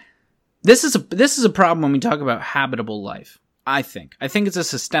 This is a problem when we talk about habitable life. I think it's a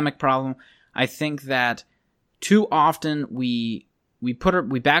systemic problem. I think that too often we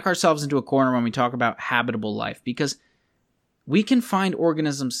back ourselves into a corner when we talk about habitable life, because we can find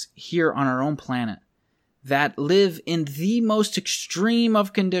organisms here on our own planet that live in the most extreme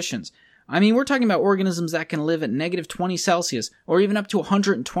of conditions. I mean, we're talking about organisms that can live at negative 20 Celsius or even up to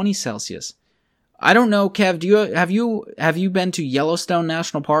 120 Celsius. I don't know, Kev, have you been to Yellowstone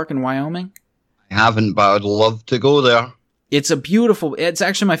National Park in Wyoming? I haven't, but I'd love to go there. It's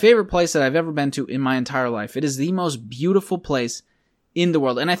actually my favorite place that I've ever been to in my entire life. It is the most beautiful place in the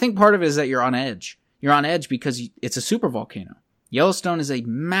world. And I think part of it is that you're on edge. You're on edge because it's a supervolcano. Yellowstone is a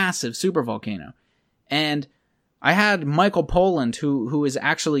massive supervolcano. And I had Michael Polland, who is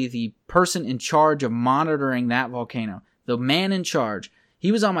actually the person in charge of monitoring that volcano, the man in charge.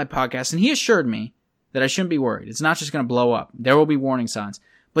 He was on my podcast, and he assured me that I shouldn't be worried. It's not just going to blow up. There will be warning signs.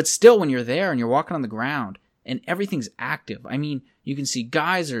 But still, when you're there and you're walking on the ground and everything's active, I mean, you can see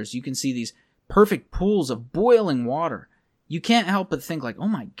geysers, you can see these perfect pools of boiling water. You can't help but think like, oh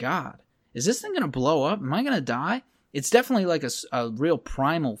my God, is this thing going to blow up? Am I going to die? It's definitely like a real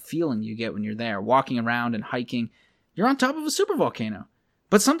primal feeling you get when you're there, walking around and hiking. You're on top of a supervolcano.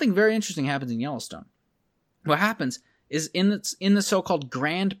 But something very interesting happens in Yellowstone. What happens is in the so-called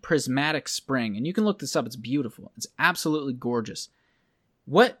Grand Prismatic Spring, and you can look this up, it's beautiful. It's absolutely gorgeous.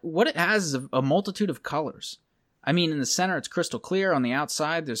 What it has is a multitude of colors. I mean, in the center, it's crystal clear. On the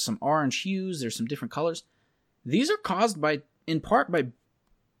outside, there's some orange hues. There's some different colors. These are caused in part by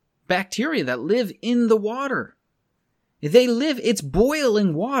bacteria that live in the water. It's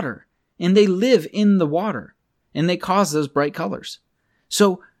boiling water, and they live in the water, and they cause those bright colors.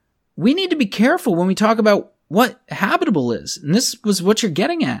 So we need to be careful when we talk about what habitable is. And this was what you're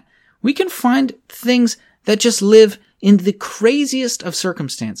getting at. We can find things that just live in the craziest of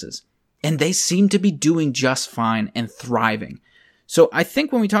circumstances, and they seem to be doing just fine and thriving. So I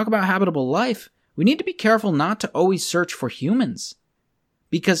think when we talk about habitable life, we need to be careful not to always search for humans,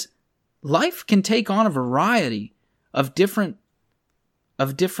 because life can take on a variety of different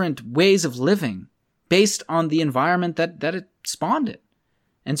ways of living based on the environment that it spawned it.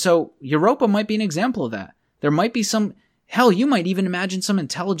 And so Europa might be an example of that. There might be you might even imagine some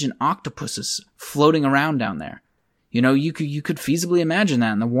intelligent octopuses floating around down there. You could feasibly imagine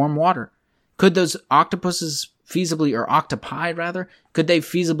that in the warm water. Could those octopuses or octopi rather, could they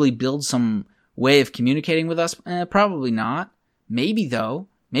feasibly build some way of communicating with us? Probably not. Maybe though.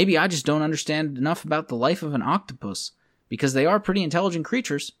 Maybe I just don't understand enough about the life of an octopus, because they are pretty intelligent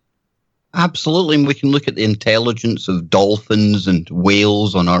creatures. Absolutely, and we can look at the intelligence of dolphins and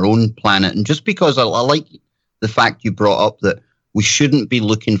whales on our own planet. And just because I like the fact you brought up that we shouldn't be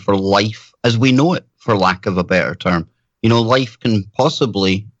looking for life as we know it, for lack of a better term. Life can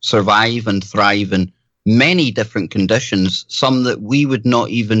possibly survive and thrive in many different conditions, some that we would not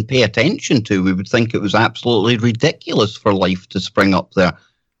even pay attention to. We would think it was absolutely ridiculous for life to spring up there.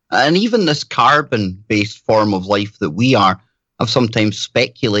 And even this carbon-based form of life that we are, I've sometimes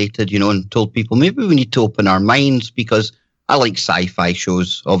speculated, and told people maybe we need to open our minds, because I like sci-fi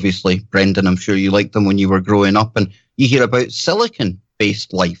shows, obviously. Brendan, I'm sure you liked them when you were growing up, and you hear about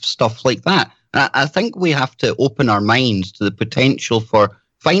silicon-based life, stuff like that. And I think we have to open our minds to the potential for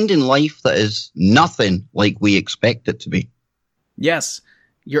finding life that is nothing like we expect it to be. Yes,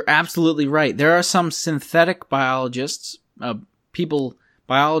 you're absolutely right. There are some synthetic biologists,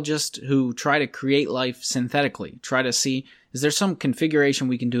 biologists who try to create life synthetically, try to see, is there some configuration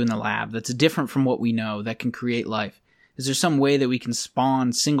we can do in the lab that's different from what we know that can create life? Is there some way that we can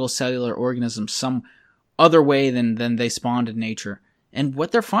spawn single cellular organisms some other way than they spawned in nature? And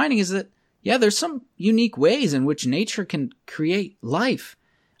what they're finding is that, yeah, there's some unique ways in which nature can create life.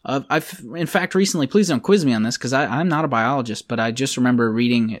 I've, in fact, recently, please don't quiz me on this because I'm not a biologist, but I just remember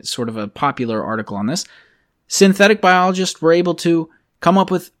reading sort of a popular article on this. Synthetic biologists were able to come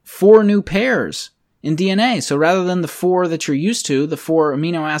up with 4 new pairs in DNA. So rather than the 4 that you're used to, the 4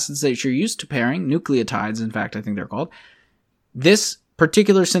 amino acids that you're used to pairing, nucleotides, in fact, I think they're called, this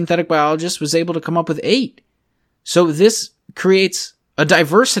particular synthetic biologist was able to come up with 8. So this creates a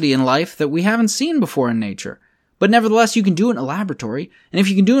diversity in life that we haven't seen before in nature. But nevertheless, you can do it in a laboratory. And if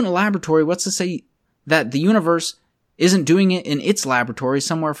you can do it in a laboratory, what's to say that the universe isn't doing it in its laboratory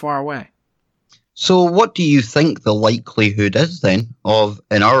somewhere far away? So what do you think the likelihood is then of,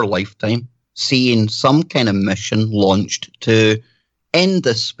 in our lifetime, seeing some kind of mission launched to end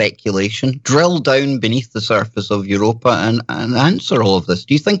this speculation, drill down beneath the surface of Europa and answer all of this?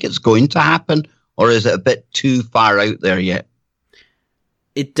 Do you think it's going to happen, or is it a bit too far out there yet?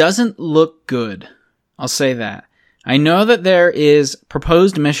 It doesn't look good. I'll say that. I know that there is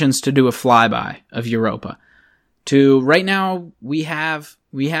proposed missions to do a flyby of Europa. Right now, we have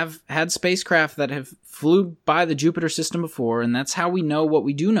had spacecraft that have flew by the Jupiter system before, and that's how we know what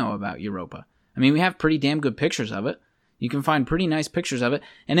we do know about Europa. I mean, we have pretty damn good pictures of it. You can find pretty nice pictures of it,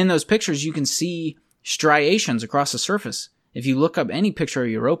 and in those pictures, you can see striations across the surface. If you look up any picture of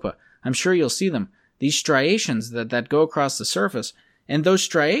Europa, I'm sure you'll see them. These striations that go across the surface, and those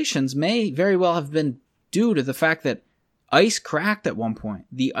striations may very well have been due to the fact that ice cracked at one point.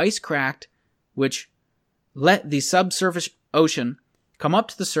 The ice cracked, which let the subsurface ocean come up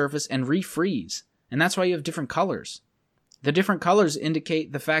to the surface and refreeze. And that's why you have different colors. The different colors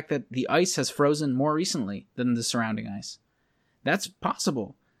indicate the fact that the ice has frozen more recently than the surrounding ice. That's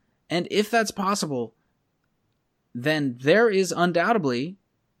possible. And if that's possible, then there is undoubtedly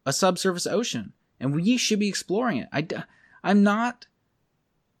a subsurface ocean, and we should be exploring it.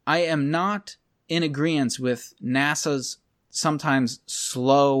 I am not in agreement with NASA's sometimes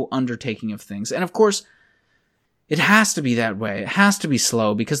slow undertaking of things. And of course, it has to be that way. It has to be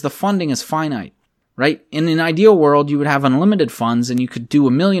slow because the funding is finite, right? In an ideal world, you would have unlimited funds and you could do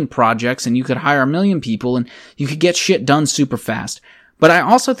 1 million projects and you could hire 1 million people and you could get shit done super fast. But I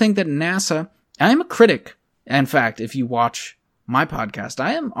also think that NASA, I am a critic. In fact, if you watch my podcast,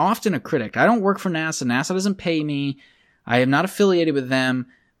 I am often a critic. I don't work for NASA. NASA doesn't pay me. I am not affiliated with them.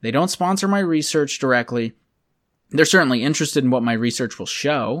 They don't sponsor my research directly. They're certainly interested in what my research will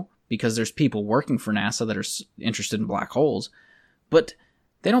show because there's people working for NASA that are interested in black holes, but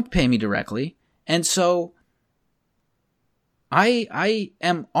they don't pay me directly. And so I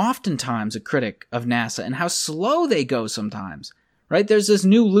am oftentimes a critic of NASA and how slow they go sometimes, right? There's this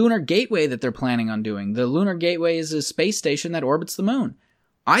new lunar gateway that they're planning on doing. The lunar gateway is a space station that orbits the moon.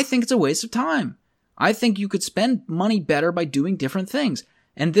 I think it's a waste of time. I think you could spend money better by doing different things.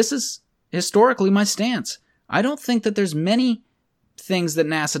 And this is historically my stance. I don't think that there's many things that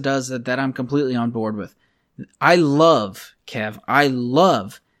NASA does that I'm completely on board with. I love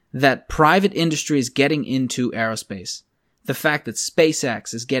that private industry is getting into aerospace. The fact that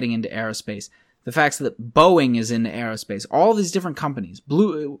SpaceX is getting into aerospace. The fact that Boeing is into aerospace. All these different companies.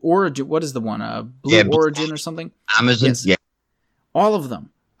 Blue Origin, what is the one? Blue Origin or something? Amazon, yes. Yeah. All of them.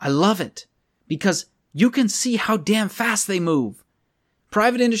 I love it. Because you can see how damn fast they move.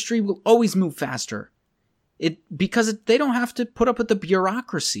 Private industry will always move faster. Because they don't have to put up with the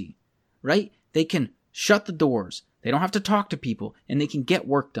bureaucracy, right? They can shut the doors. They don't have to talk to people, and they can get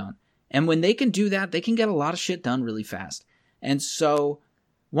work done. And when they can do that, they can get a lot of shit done really fast. And so,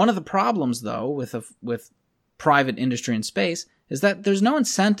 one of the problems, though, with private industry in space is that there's no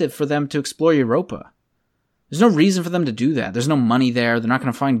incentive for them to explore Europa. There's no reason for them to do that. There's no money there. They're not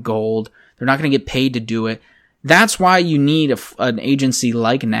going to find gold. They're not going to get paid to do it. That's why you need an agency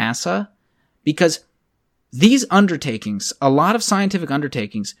like NASA, because these undertakings, a lot of scientific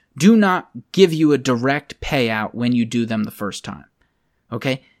undertakings, do not give you a direct payout when you do them the first time.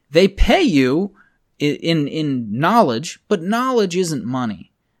 Okay? They pay you in knowledge, but knowledge isn't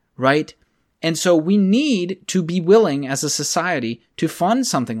money, right? And so we need to be willing as a society to fund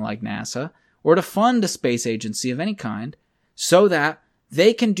something like NASA or to fund a space agency of any kind so that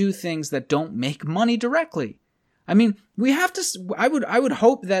they can do things that don't make money directly. I mean, we have to. I would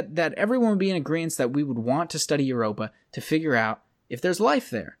hope that everyone would be in agreement that we would want to study Europa to figure out if there's life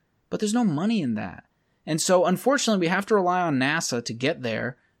there. But there's no money in that. And so, unfortunately, we have to rely on NASA to get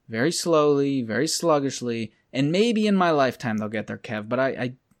there very slowly, very sluggishly, and maybe in my lifetime they'll get there, Kev. But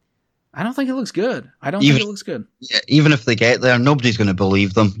I don't think it looks good. I don't think it looks good. Yeah, even if they get there, nobody's going to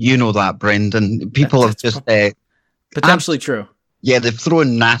believe them. You know that, Brendan. People have just potentially true. Yeah, they've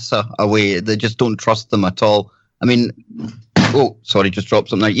thrown NASA away. They just don't trust them at all. I mean, oh, sorry, just dropped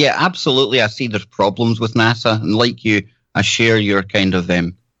something there. Yeah, absolutely. I see there's problems with NASA. And like you, I share your kind of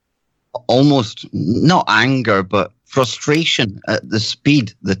almost not anger, but frustration at the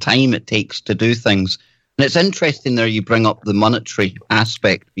speed, the time it takes to do things. And it's interesting there you bring up the monetary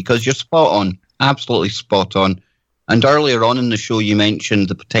aspect because you're spot on. absolutely spot on. And earlier on in the show, you mentioned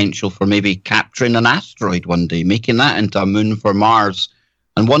the potential for maybe capturing an asteroid one day, making that into a moon for Mars.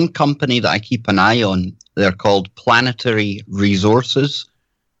 And one company that I keep an eye on, they're called Planetary Resources.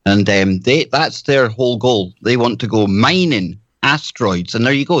 And that's their whole goal. They want to go mining asteroids. And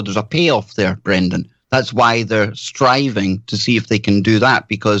there you go. There's a payoff there, Brendan. That's why they're striving to see if they can do that,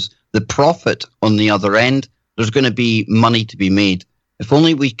 because the profit on the other end, there's going to be money to be made. If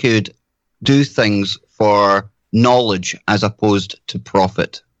only we could do things for knowledge as opposed to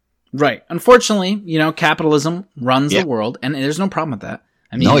profit. Right. Unfortunately, capitalism runs the world, and there's no problem with that.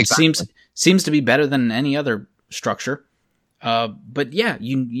 I mean, exactly. It seems to be better than any other structure. But yeah,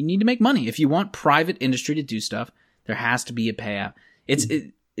 you need to make money. If you want private industry to do stuff, there has to be a payout.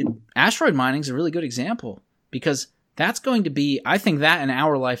 Asteroid mining is a really good example, because that's going to be, I think that in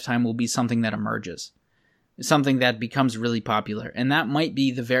our lifetime will be something that emerges, something that becomes really popular. And that might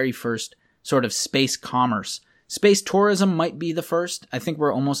be the very first sort of space commerce. Space tourism might be the first. I think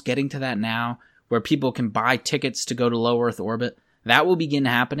we're almost getting to that now, where people can buy tickets to go to low Earth orbit. That will begin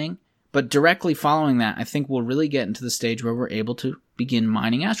happening. But directly following that, I think we'll really get into the stage where we're able to begin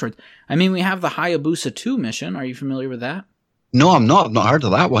mining asteroids. I mean, we have the Hayabusa 2 mission. Are you familiar with that? No, I'm not. I've not heard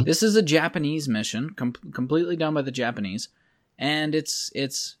of that one. This is a Japanese mission, completely done by the Japanese. And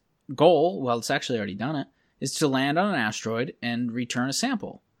its goal, well, it's actually already done it, is to land on an asteroid and return a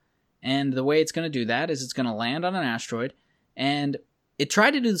sample. And the way it's going to do that is it's going to land on an asteroid. And it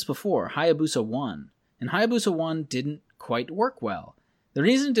tried to do this before, Hayabusa 1. And Hayabusa 1 didn't quite work well. The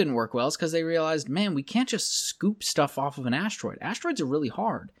reason it didn't work well is because they realized, man, we can't just scoop stuff off of an asteroid. Asteroids are really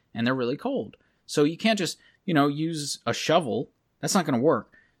hard, and they're really cold. So you can't just, use a shovel. That's not going to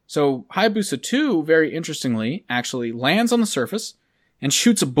work. So Hayabusa 2, very interestingly, actually lands on the surface and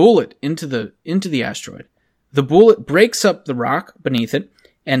shoots a bullet into the asteroid. The bullet breaks up the rock beneath it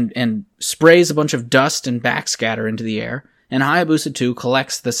and sprays a bunch of dust and backscatter into the air, and Hayabusa 2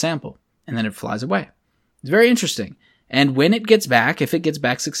 collects the sample, and then it flies away. It's very interesting. And when it gets back, if it gets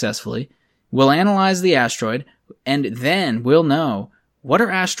back successfully, we'll analyze the asteroid, and then we'll know what are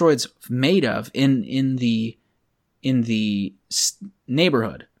asteroids made of in the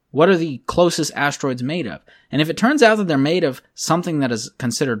neighborhood. What are the closest asteroids made of? And if it turns out that they're made of something that is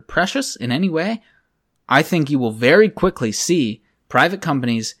considered precious in any way, I think you will very quickly see private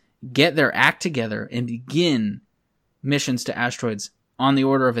companies get their act together and begin missions to asteroids on the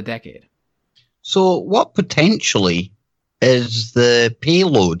order of a decade. So what potentially is the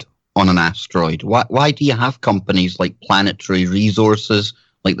payload on an asteroid? Why do you have companies like Planetary Resources,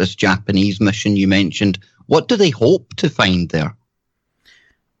 like this Japanese mission you mentioned? What do they hope to find there?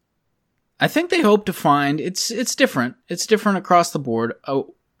 I think they hope to find, it's different. It's different across the board.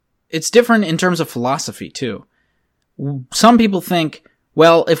 Oh, it's different in terms of philosophy, too. Some people think,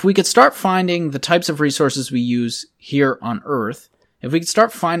 well, if we could start finding the types of resources we use here on Earth, if we could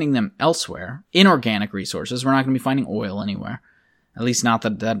start finding them elsewhere, inorganic resources, we're not going to be finding oil anywhere. At least not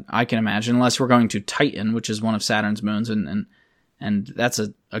that I can imagine, unless we're going to Titan, which is one of Saturn's moons, and that's,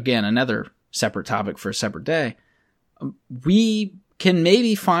 again, another separate topic for a separate day. We can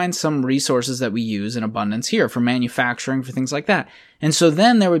maybe find some resources that we use in abundance here for manufacturing, for things like that. And so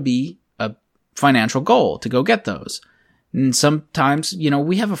then there would be a financial goal to go get those. And sometimes,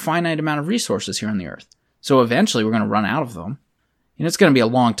 we have a finite amount of resources here on the Earth. So eventually we're going to run out of them. It's going to be a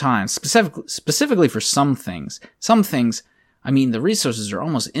long time, specifically for some things. Some things, the resources are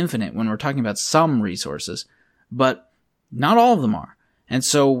almost infinite when we're talking about some resources, but not all of them are. And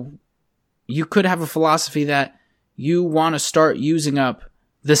so you could have a philosophy that you want to start using up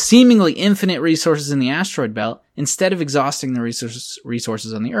the seemingly infinite resources in the asteroid belt instead of exhausting the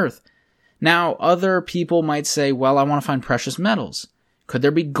resources on the Earth. Now, other people might say, well, I want to find precious metals. Could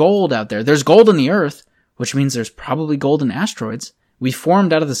there be gold out there? There's gold on the Earth, which means there's probably gold in asteroids. We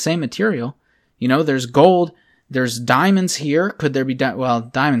formed out of the same material. There's gold. There's diamonds here. Could there be...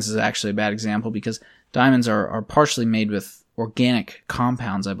 diamonds is actually a bad example because diamonds are partially made with organic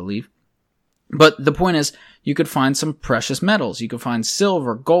compounds, I believe. But the point is, you could find some precious metals. You could find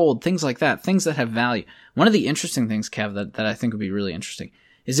silver, gold, things like that, things that have value. One of the interesting things, Kev, that I think would be really interesting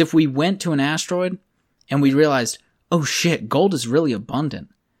is if we went to an asteroid and we realized, oh shit, gold is really abundant,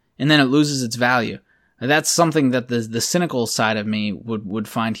 and then it loses its value. That's something that the cynical side of me would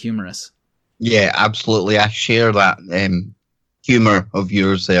find humorous. Yeah, absolutely. I share that humor of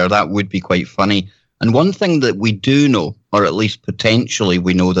yours there. That would be quite funny. And one thing that we do know, or at least potentially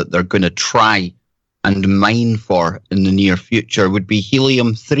we know that they're going to try and mine for in the near future, would be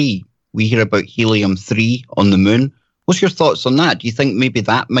helium-3. We hear about helium-3 on the moon. What's your thoughts on that? Do you think maybe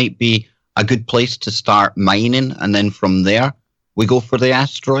that might be a good place to start mining, and then from there we go for the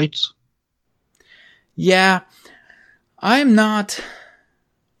asteroids? Yeah, I'm not...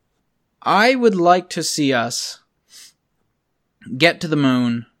 I would like to see us get to the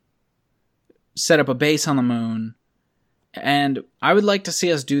moon, set up a base on the moon, and I would like to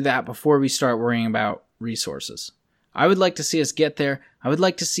see us do that before we start worrying about resources. I would like to see us get there. I would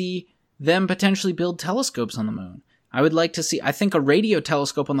like to see them potentially build telescopes on the moon. I would like to see... I think a radio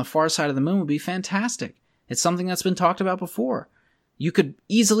telescope on the far side of the moon would be fantastic. It's something that's been talked about before. You could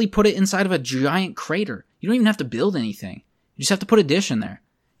easily put it inside of a giant crater. You don't even have to build anything. You just have to put a dish in there.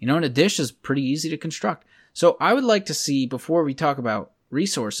 And a dish is pretty easy to construct. So I would like to see, before we talk about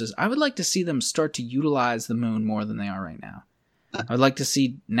resources, I would like to see them start to utilize the moon more than they are right now. I would like to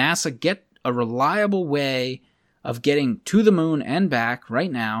see NASA get a reliable way of getting to the moon and back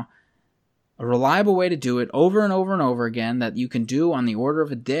right now. A reliable way to do it over and over and over again that you can do on the order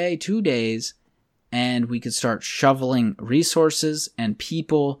of a day, 2 days, and we could start shoveling resources and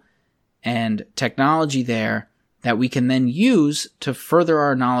people and technology there that we can then use to further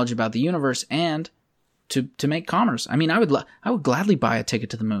our knowledge about the universe and to make commerce. I mean, I would gladly buy a ticket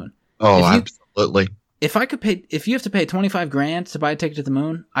to the moon. Oh, absolutely. If you have to pay $25,000 to buy a ticket to the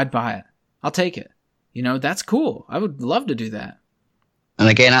moon, I'd buy it. I'll take it. That's cool. I would love to do that. And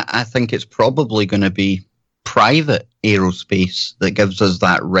again, I think it's probably going to be private aerospace that gives us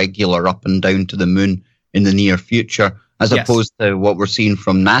that regular up and down to the moon in the near future, as opposed to what we're seeing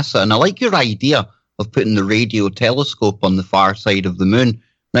from NASA. And I like your idea of putting the radio telescope on the far side of the moon.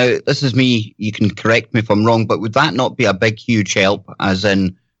 Now, this is me, you can correct me if I'm wrong, but would that not be a big, huge help, as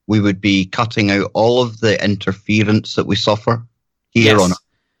in we would be cutting out all of the interference that we suffer here on Earth?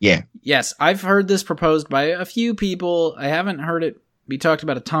 Yeah. Yes, I've heard this proposed by a few people. I haven't heard it be talked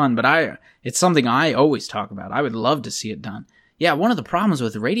about a ton, but it's something I always talk about. I would love to see it done. Yeah, one of the problems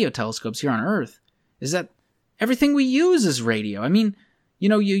with radio telescopes here on Earth is that everything we use is radio. I mean,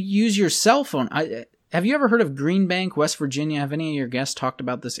 you use your cell phone. Have you ever heard of Green Bank, West Virginia? Have any of your guests talked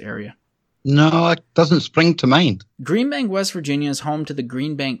about this area? No, it doesn't spring to mind. Green Bank, West Virginia is home to the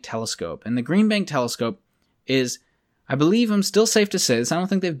Green Bank Telescope. And the Green Bank Telescope is, I believe I'm still safe to say this, I don't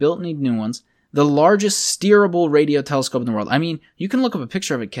think they've built any new ones, the largest steerable radio telescope in the world. I mean, you can look up a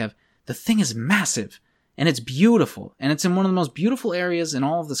picture of it, Kev. The thing is massive, and it's beautiful, and it's in one of the most beautiful areas in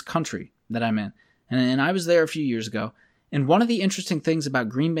all of this country that I'm in. And I was there a few years ago. And one of the interesting things about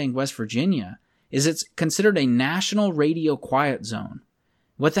Green Bank, West Virginia, is it's considered a national radio quiet zone.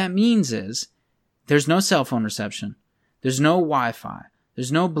 What that means is there's no cell phone reception, there's no Wi-Fi,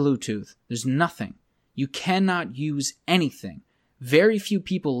 there's no Bluetooth, there's nothing. You cannot use anything. Very few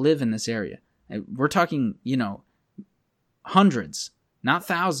people live in this area. We're talking, hundreds, not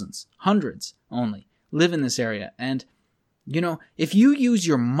thousands, hundreds only live in this area. And, if you use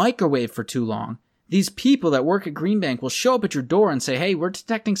your microwave for too long, these people that work at Green Bank will show up at your door and say, hey, we're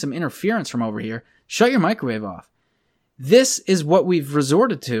detecting some interference from over here. Shut your microwave off. This is what we've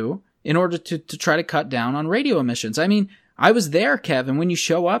resorted to in order to try to cut down on radio emissions. I mean, I was there, Kev, and when you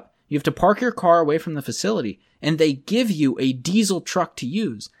show up, you have to park your car away from the facility, and they give you a diesel truck to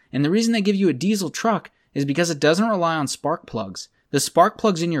use. And the reason they give you a diesel truck is because it doesn't rely on spark plugs. The spark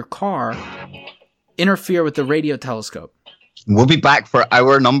plugs in your car interfere with the radio telescope. We'll be back for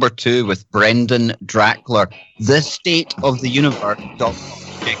hour number 2 with Brendan Drackler, The State of the Universe.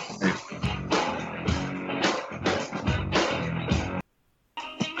 Check it out.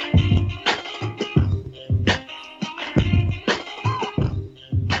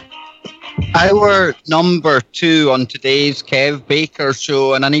 Hour number 2 on today's Kev Baker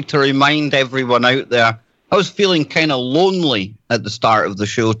Show, and I need to remind everyone out there, I was feeling kind of lonely at the start of the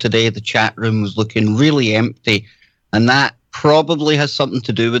show today. The chat room was looking really empty, and that probably has something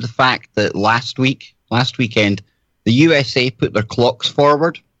to do with the fact that last weekend, the USA put their clocks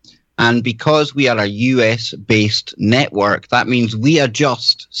forward, and because we are a US-based network, that means we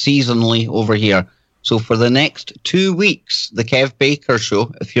adjust seasonally over here. So for the next 2 weeks, the Kev Baker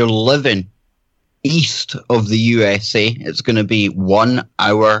Show, if you're living east of the USA, it's going to be 1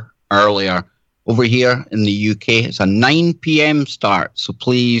 hour earlier. Over here in the UK, it's a 9 p.m. start. So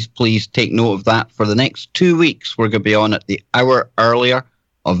please take note of that. For the next 2 weeks, we're going to be on at the hour earlier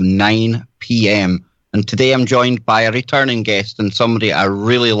of 9 p.m. And today I'm joined by a returning guest and somebody I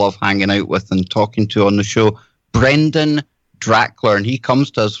really love hanging out with and talking to on the show, Brendan Drackler. And he comes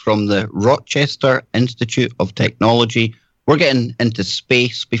to us from the Rochester Institute of Technology. We're getting into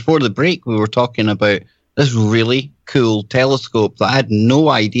space. Before the break, we were talking about this really cool telescope that I had no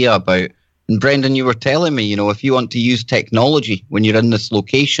idea about. And Brendan, you were telling me, if you want to use technology when you're in this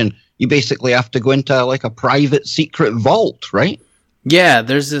location, you basically have to go into like a private secret vault, right? Yeah,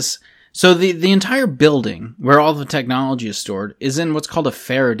 there's this. So the entire building where all the technology is stored is in what's called a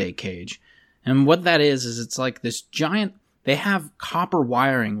Faraday cage. And what that is it's like this giant, they have copper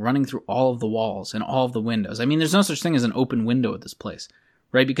wiring running through all of the walls and all of the windows. I mean, there's no such thing as an open window at this place,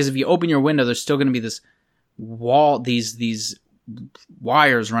 right? Because if you open your window, there's still going to be this wall, these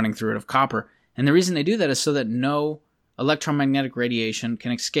wires running through it of copper. And the reason they do that is so that no electromagnetic radiation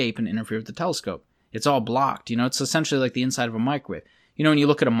can escape and interfere with the telescope. It's all blocked. You know, it's essentially like the inside of a microwave. You know, when you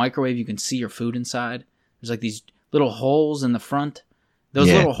look at a microwave, you can see your food inside. There's like these little holes in the front. Those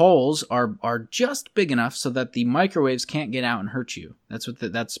little holes are just big enough so that the microwaves can't get out and hurt you. But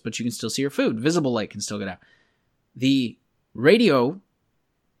you can still see your food. Visible light can still get out. The radio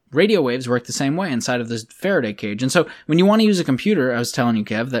waves work the same way inside of this Faraday cage. And so when you want to use a computer, I was telling you,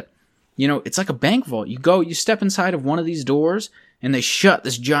 Kev, that, you know, it's like a bank vault. You step inside of one of these doors and they shut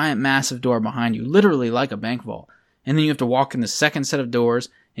this giant massive door behind you, literally like a bank vault. And then you have to walk in the second set of doors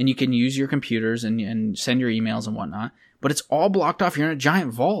and you can use your computers and send your emails and whatnot. But it's all blocked off. You're in a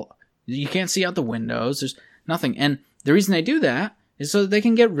giant vault. You can't see out the windows. There's nothing. And the reason they do that is so that they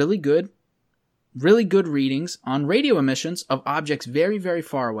can get really good readings on radio emissions of objects very, very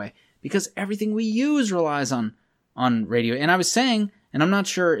far away. Because everything we use relies on radio. And I was saying, and I'm not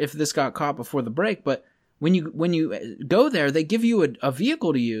sure if this got caught before the break, but when you go there, they give you a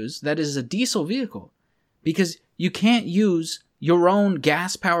vehicle to use that is a diesel vehicle. Because you can't use your own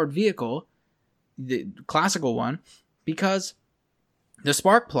gas-powered vehicle, the classical one, because the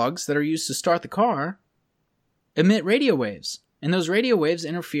spark plugs that are used to start the car emit radio waves. And those radio waves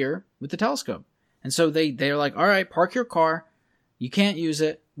interfere with the telescope. And so they're like, all right, park your car. You can't use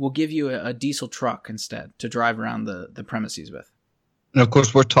it. We'll give you a diesel truck instead to drive around the premises with. And of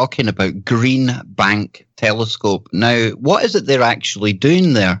course, we're talking about Green Bank Telescope. Now, what is it they're actually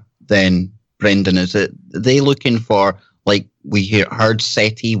doing there then, Brendan? Are they looking for, like we heard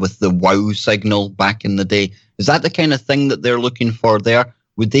SETI with the WOW signal back in the day? Is that the kind of thing that they're looking for there?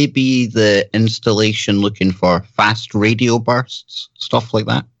 Would they be the installation looking for fast radio bursts, stuff like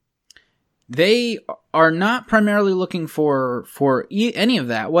that? They are not primarily looking for any of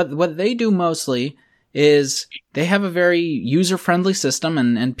that. What they do mostly is they have a very user-friendly system,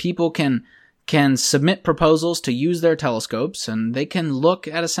 and people can submit proposals to use their telescopes, and they can look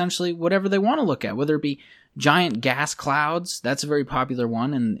at essentially whatever they want to look at, whether it be giant gas clouds. That's a very popular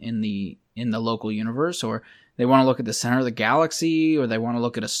one in the local universe, or they want to look at the center of the galaxy, or they want to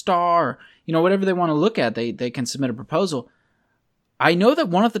look at a star, or, you know, whatever they want to look at, they can submit a proposal. I know that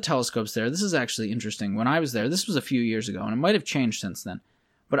one of the telescopes there, this is actually interesting. When I was there, this was a few years ago, and it might have changed since then,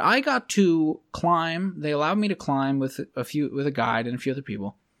 but I got to climb, they allowed me to climb with a guide and a few other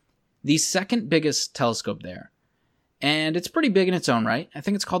people, the second biggest telescope there. And it's pretty big in its own right. I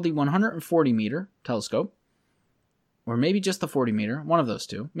think it's called the 140 meter telescope. Or maybe just the 40 meter, one of those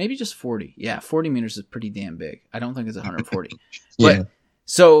two. Maybe just 40. Yeah, 40 meters is pretty damn big. I don't think it's 140. Yeah. But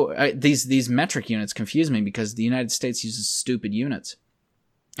so these metric units confuse me because the United States uses stupid units,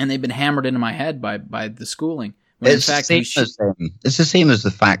 and they've been hammered into my head by the schooling. When it's the same as the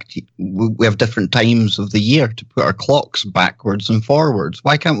fact we have different times of the year to put our clocks backwards and forwards.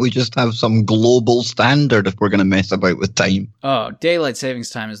 Why can't we just have some global standard if we're going to mess about with time? Oh, daylight savings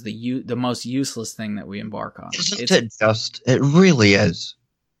time is the most useless thing that we embark on. It really is.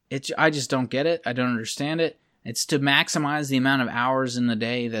 I just don't get it. I don't understand it. It's to maximize the amount of hours in the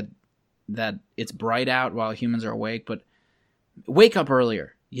day that it's bright out while humans are awake. But wake up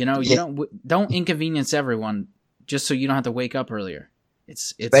earlier. You know, you don't inconvenience everyone just so you don't have to wake up earlier.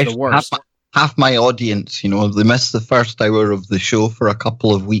 It's the worst. Half my audience, you know, they miss the first hour of the show for a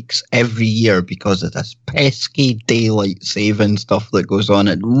couple of weeks every year because of this pesky daylight saving stuff that goes on.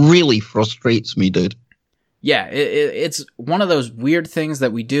 It really frustrates me, dude. Yeah, it's one of those weird things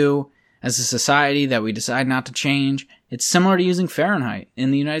that we do as a society that we decide not to change. It's similar to using Fahrenheit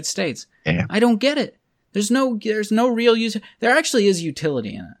in the United States. Yeah. I don't get it. There's no real use. There actually is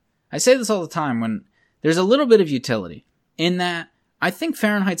utility in it. I say this all the time when there's a little bit of utility in that I think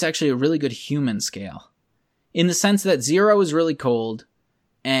Fahrenheit's actually a really good human scale in the sense that 0 is really cold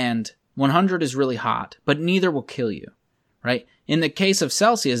and 100 is really hot, but neither will kill you, right? In the case of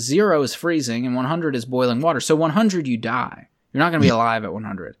Celsius, 0 is freezing and 100 is boiling water. So 100, you die. You're not going to be alive at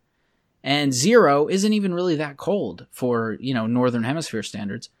 100. And 0 isn't even really that cold for, you know, Northern Hemisphere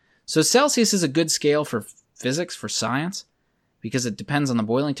standards. So Celsius is a good scale for physics, for science, because it depends on the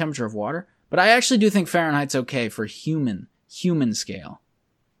boiling temperature of water. But I actually do think Fahrenheit's okay for human scale.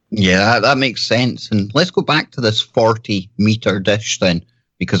 Yeah, that makes sense. And let's go back to this 40-meter dish then,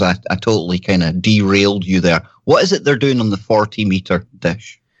 because I totally kind of derailed you there. What is it they're doing on the 40-meter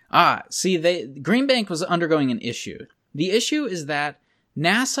dish? See, Green Bank was undergoing an issue. The issue is that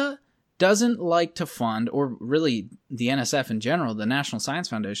NASA doesn't like to fund, or really the NSF in general, the National Science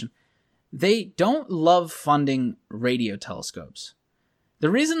Foundation, they don't love funding radio telescopes. The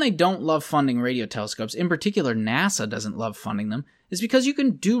reason they don't love funding radio telescopes, in particular NASA doesn't love funding them, is because you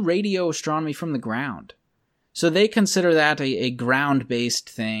can do radio astronomy from the ground. So they consider that a ground-based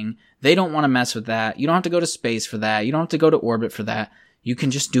thing. They don't want to mess with that. You don't have to go to space for that. You don't have to go to orbit for that. You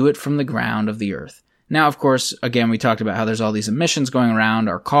can just do it from the ground of the Earth. Now, of course, again, we talked about how there's all these emissions going around,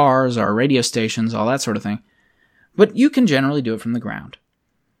 our cars, our radio stations, all that sort of thing. But you can generally do it from the ground.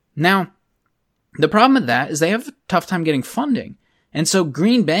 Now, the problem with that is they have a tough time getting funding. And so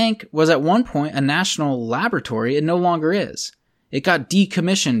Green Bank was at one point a national laboratory. It no longer is. It got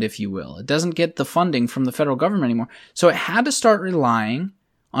decommissioned, if you will. It doesn't get the funding from the federal government anymore. So it had to start relying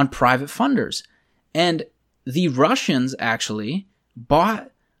on private funders. And the Russians actually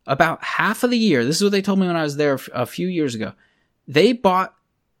bought about half of the year. This is what they told me when I was there a few years ago. They bought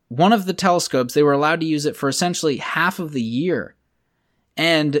one of the telescopes. They were allowed to use it for essentially half of the year.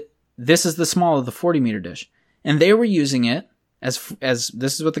 And this is the small of the 40-meter dish. And they were using it as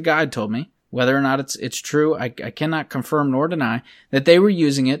this is what the guide told me. Whether or not it's true, I cannot confirm nor deny that they were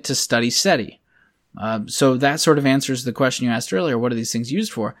using it to study SETI. So that sort of answers the question you asked earlier. What are these things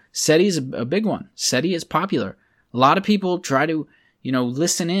used for? SETI is a big one. SETI is popular. A lot of people try to,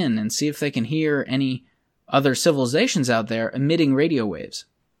 listen in and see if they can hear any other civilizations out there emitting radio waves.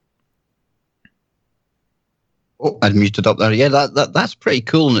 Oh, I'd muted up there. Yeah, that's pretty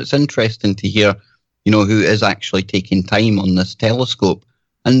cool, and it's interesting to hear, who is actually taking time on this telescope.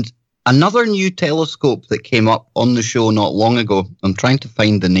 And another new telescope that came up on the show not long ago, I'm trying to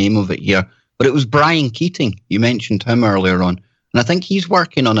find the name of it here, but it was Brian Keating. You mentioned him earlier on. And I think he's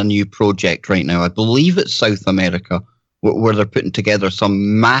working on a new project right now. I believe it's South America, where they're putting together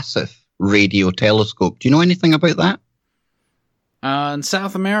some massive radio telescope. Do you know anything about that? In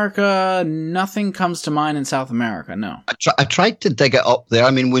South America, nothing comes to mind in South America, no. I tried to dig it up there. I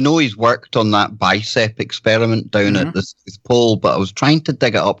mean, we know he's worked on that BICEP experiment down at the South Pole, but I was trying to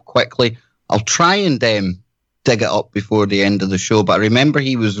dig it up quickly. I'll try and dig it up before the end of the show, but I remember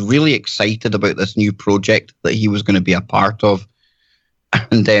he was really excited about this new project that he was going to be a part of.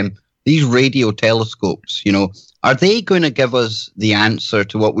 And these radio telescopes, are they going to give us the answer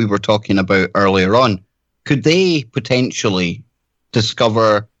to what we were talking about earlier on? Could they potentially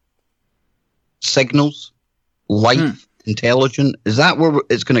discover signals, life, intelligent? Is that where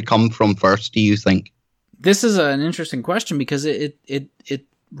it's going to come from first, do you think? This is an interesting question because it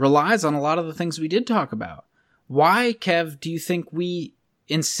relies on a lot of the things we did talk about. Why, Kev, do you think we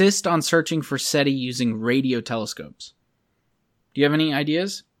insist on searching for SETI using radio telescopes? Do you have any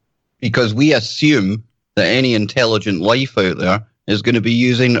ideas? Because we assume that any intelligent life out there is going to be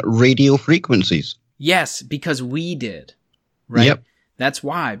using radio frequencies. Yes, because we did. Right? Yep. That's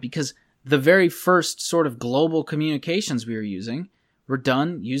why. Because the very first sort of global communications we were using were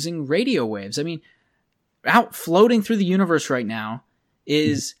done using radio waves. I mean, out floating through the universe right now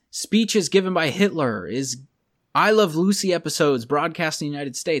is speeches given by Hitler, is I Love Lucy episodes broadcast in the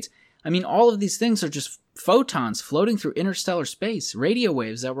United States. I mean, all of these things are just photons floating through interstellar space, radio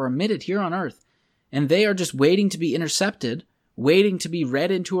waves that were emitted here on Earth. And they are just waiting to be intercepted, waiting to be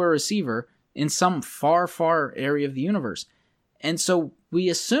read into a receiver in some far, far area of the universe. And so we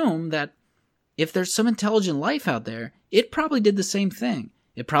assume that if there's some intelligent life out there, it probably did the same thing.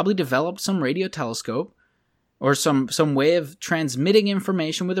 It probably developed some radio telescope or some way of transmitting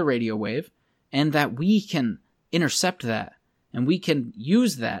information with a radio wave, and that we can intercept that, and we can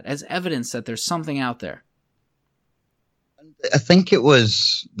use that as evidence that there's something out there. I think it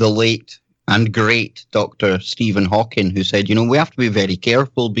was the late and great Dr. Stephen Hawking who said, we have to be very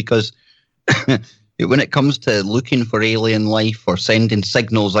careful because when it comes to looking for alien life or sending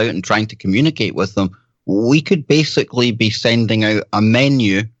signals out and trying to communicate with them, we could basically be sending out a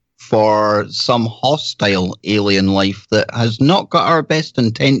menu for some hostile alien life that has not got our best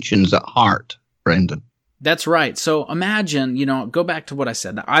intentions at heart, Brendan. That's right. So imagine, go back to what I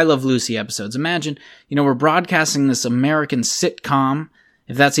said, the I Love Lucy episodes. Imagine, we're broadcasting this American sitcom,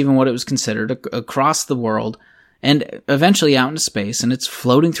 if that's even what it was considered, across the world, and eventually out into space, and it's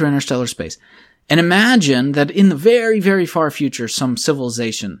floating through interstellar space. And imagine that in the very, very far future, some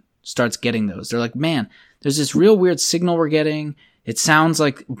civilization starts getting those. They're like, man, there's this real weird signal we're getting. It sounds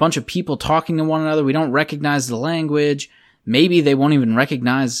like a bunch of people talking to one another. We don't recognize the language. Maybe they won't even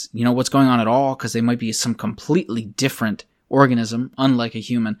recognize, what's going on at all because they might be some completely different organism, unlike a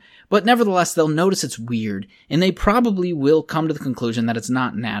human. But nevertheless, they'll notice it's weird, and they probably will come to the conclusion that it's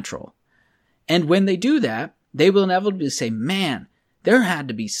not natural. And when they do that, they will inevitably say, man, there had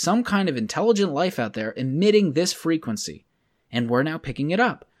to be some kind of intelligent life out there emitting this frequency, and we're now picking it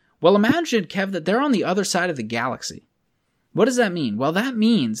up. Well, imagine, Kev, that they're on the other side of the galaxy. What does that mean? Well, that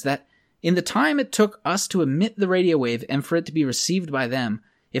means that In the time it took us to emit the radio wave and for it to be received by them,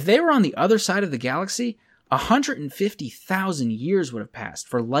 if they were on the other side of the galaxy, 150,000 years would have passed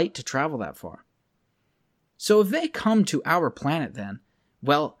for light to travel that far. So if they come to our planet then,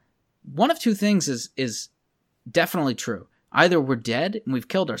 well, one of two things is definitely true. Either we're dead and we've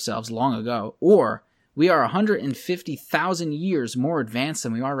killed ourselves long ago, or we are 150,000 years more advanced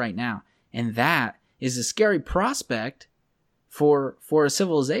than we are right now. And that is a scary prospect for a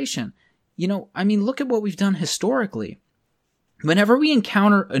civilization. You know, I mean, look at what we've done historically. Whenever we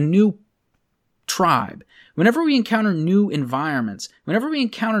encounter a new tribe, whenever we encounter new environments, whenever we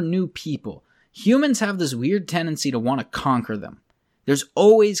encounter new people, humans have this weird tendency to want to conquer them. There's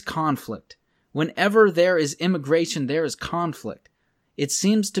always conflict. Whenever there is immigration, there is conflict. It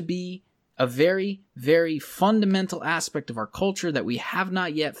seems to be a very, very fundamental aspect of our culture that we have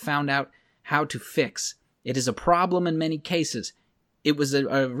not yet found out how to fix. It is a problem in many cases. It was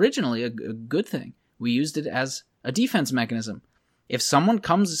originally a good thing. We used it as a defense mechanism. If someone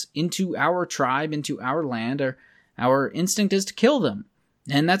comes into our tribe, into our land, our instinct is to kill them.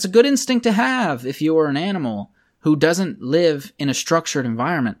 And that's a good instinct to have if you are an animal who doesn't live in a structured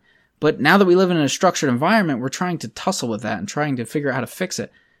environment. But now that we live in a structured environment, we're trying to tussle with that and trying to figure out how to fix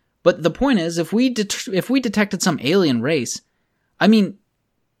it. But the point is, if we detected some alien race, I mean,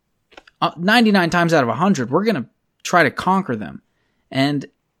 99 times out of 100, we're going to try to conquer them. And,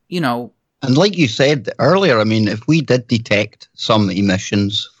 you know... And like you said earlier, I mean, if we did detect some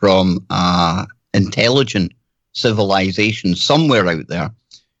emissions from intelligent civilization somewhere out there,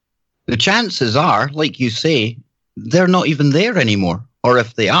 the chances are, like you say, they're not even there anymore. Or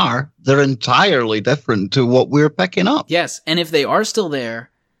if they are, they're entirely different to what we're picking up. Yes, and if they are still there,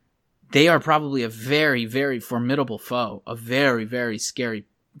 they are probably a very, very formidable foe. A very, very scary...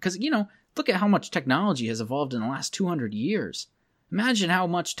 Because, you know, look at how much technology has evolved in the last 200 years. Imagine how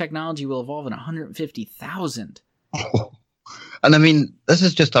much technology will evolve in 150,000. Oh. And I mean, this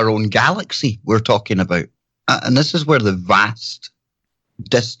is just our own galaxy we're talking about. And this is where the vast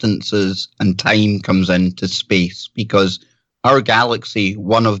distances and time comes into space, because our galaxy,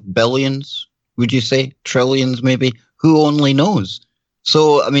 one of billions, would you say? Trillions, maybe? Who only knows?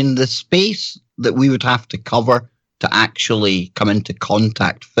 So, I mean, the space that we would have to cover to actually come into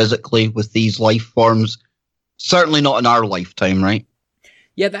contact physically with these life forms, certainly not in our lifetime, right?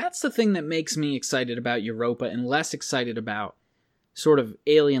 Yeah, that's the thing that makes me excited about Europa and less excited about sort of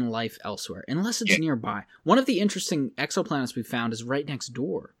alien life elsewhere, unless it's nearby. One of the interesting exoplanets we found is right next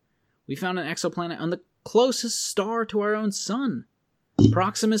door. We found an exoplanet on the closest star to our own sun.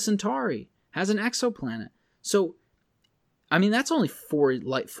 Proxima Centauri has an exoplanet. So, I mean, that's only 4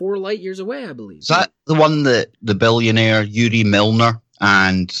 light years away, I believe. Is that the one that the billionaire Yuri Milner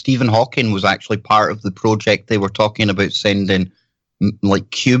and Stephen Hawking was actually part of the project? They were talking about sending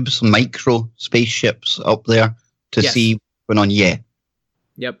like cubes, micro spaceships up there to see what's going on. Yeah.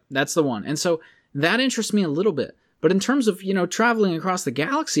 Yep, that's the one. And so that interests me a little bit. But in terms of, you know, traveling across the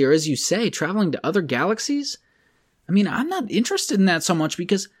galaxy, or as you say, traveling to other galaxies, I mean, I'm not interested in that so much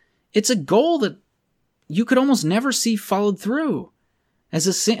because it's a goal that you could almost never see followed through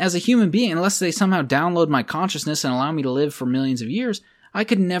as a human being, unless they somehow download my consciousness and allow me to live for millions of years. I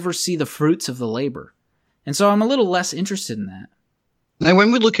could never see the fruits of the labor. And so I'm a little less interested in that. Now,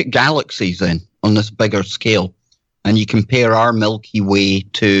 when we look at galaxies then, on this bigger scale, and you compare our Milky Way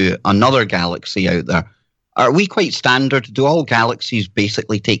to another galaxy out there, are we quite standard? Do all galaxies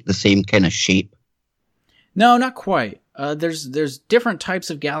basically take the same kind of shape? No, not quite. There's different types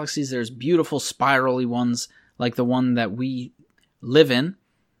of galaxies. There's beautiful spirally ones, like the one that we live in.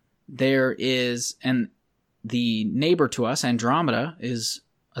 There is, and the neighbor to us, Andromeda, is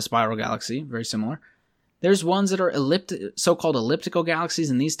a spiral galaxy, very similar. There's ones that are so-called elliptical galaxies,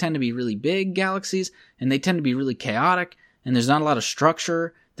 and these tend to be really big galaxies, and they tend to be really chaotic, and there's not a lot of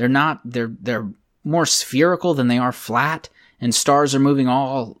structure. They're more spherical than they are flat, and stars are moving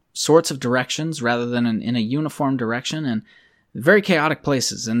all sorts of directions rather than in a uniform direction, and very chaotic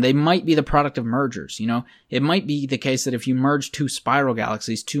places. And they might be the product of mergers. You know, it might be the case that if you merge two spiral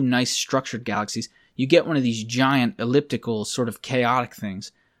galaxies, two nice structured galaxies, you get one of these giant elliptical sort of chaotic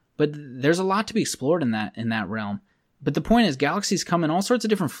things. But there's a lot to be explored in that realm. But the point is, galaxies come in all sorts of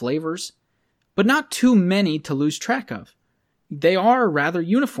different flavors, but not too many to lose track of. They are rather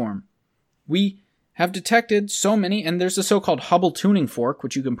uniform. We have detected so many, and there's the so-called Hubble tuning fork,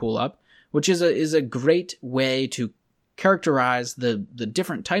 which you can pull up, which is a great way to characterize the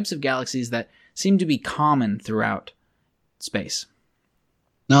different types of galaxies that seem to be common throughout space.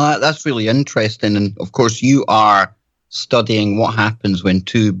 No, that's really interesting. And of course, you are studying what happens when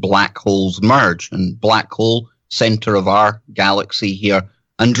two black holes merge. And black hole, center of our galaxy here,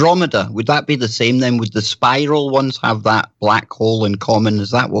 Andromeda, would that be the same then? Would the spiral ones have that black hole in common?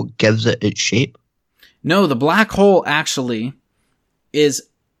 Is that what gives it its shape? No, the black hole actually is...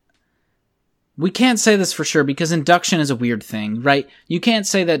 We can't say this for sure because induction is a weird thing, right? You can't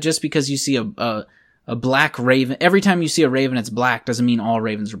say that just because you see a black raven, every time you see a raven it's black doesn't mean all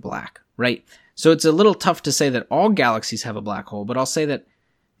ravens are black, right? So it's a little tough to say that all galaxies have a black hole, but I'll say that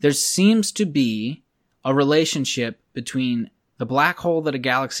there seems to be a relationship between the black hole that a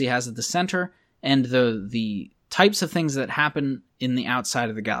galaxy has at the center and the types of things that happen in the outside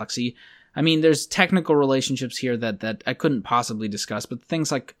of the galaxy. I mean, there's technical relationships here that I couldn't possibly discuss, but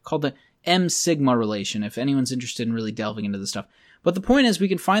things like called the M-sigma relation, if anyone's interested in really delving into this stuff. But the point is we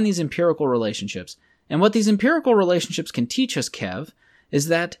can find these empirical relationships. And what these empirical relationships can teach us, Kev, is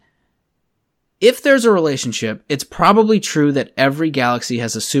that if there's a relationship, it's probably true that every galaxy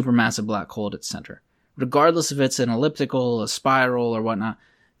has a supermassive black hole at its center. Regardless if it's an elliptical, a spiral, or whatnot.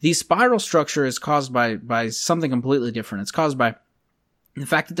 The spiral structure is caused by something completely different. It's caused by the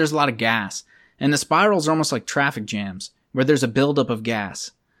fact that there's a lot of gas. And the spirals are almost like traffic jams, where there's a buildup of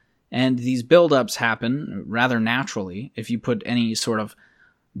gas. And these buildups happen rather naturally. If you put any sort of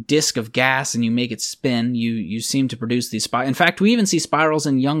disk of gas and you make it spin, you seem to produce these spirals. In fact, we even see spirals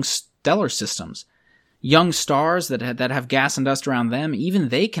in young stellar systems. Young stars that have gas and dust around them, even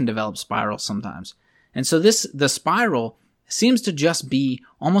they can develop spirals sometimes. And so the spiral seems to just be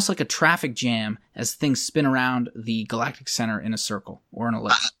almost like a traffic jam as things spin around the galactic center in a circle or an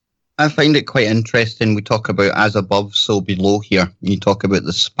ellipse. I find it quite interesting. We talk about as above, so below here. You talk about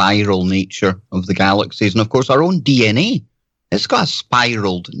the spiral nature of the galaxies. And of course, our own DNA, it's got a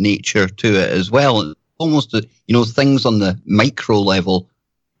spiraled nature to it as well. Almost, things on the micro level,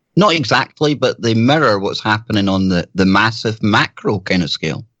 not exactly, but they mirror what's happening on the massive macro kind of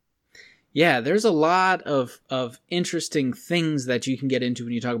scale. Yeah, there's a lot of interesting things that you can get into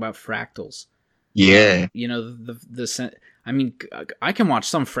when you talk about fractals. Yeah. I mean, I can watch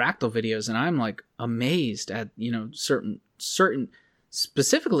some fractal videos and I'm like amazed at, certain,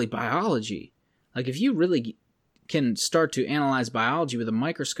 specifically biology. Like if you really can start to analyze biology with a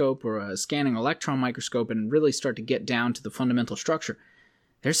microscope or a scanning electron microscope and really start to get down to the fundamental structure,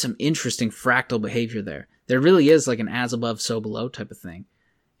 there's some interesting fractal behavior there. There really is like an as above, so below type of thing.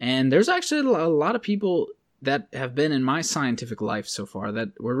 And there's actually a lot of people that have been in my scientific life so far that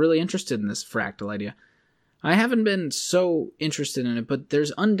were really interested in this fractal idea. I haven't been so interested in it, but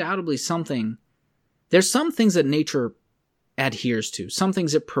there's undoubtedly something. There's some things that nature adheres to, some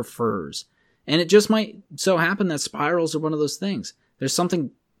things it prefers. And it just might so happen that spirals are one of those things. There's something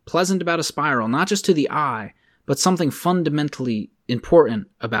pleasant about a spiral, not just to the eye, but something fundamentally important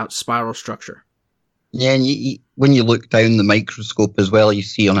about spiral structure. Yeah, and when you look down the microscope as well, you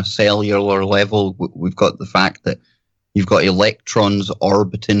see on a cellular level, we've got the fact that you've got electrons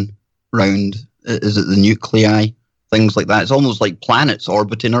orbiting around, is it the nuclei? Things like that. It's almost like planets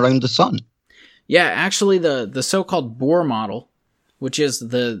orbiting around the sun. Yeah, actually the so-called Bohr model, which is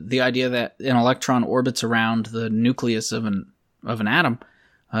the idea that an electron orbits around the nucleus of an atom,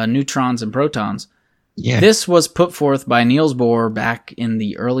 neutrons and protons. Yeah. This was put forth by Niels Bohr back in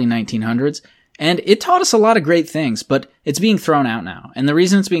the early 1900s. And it taught us a lot of great things, but it's being thrown out now. And the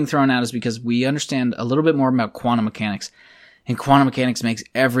reason it's being thrown out is because we understand a little bit more about quantum mechanics. And quantum mechanics makes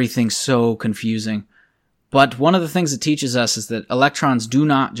everything so confusing. But one of the things it teaches us is that electrons do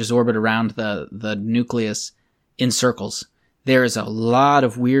not just orbit around the nucleus in circles. There is a lot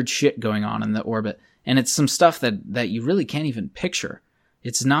of weird shit going on in the orbit. And it's some stuff that you really can't even picture.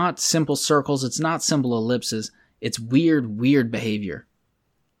 It's not simple circles. It's not simple ellipses. It's weird behavior.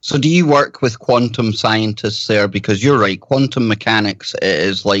 So do you work with quantum scientists there? Because you're right, quantum mechanics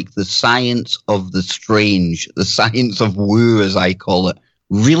is like the science of the strange, the science of woo, as I call it.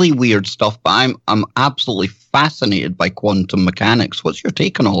 Really weird stuff, but I'm absolutely fascinated by quantum mechanics. What's your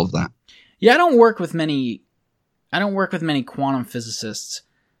take on all of that? Yeah, I don't work with many quantum physicists.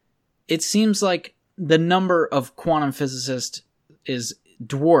 It seems like the number of quantum physicists is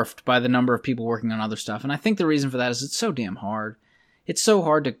dwarfed by the number of people working on other stuff. And I think the reason for that is it's so damn hard. It's so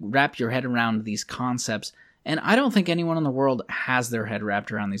hard to wrap your head around these concepts, and I don't think anyone in the world has their head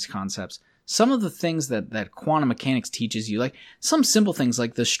wrapped around these concepts. Some of the things that quantum mechanics teaches you, like some simple things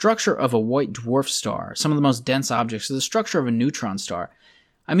like the structure of a white dwarf star, some of the most dense objects, or the structure of a neutron star.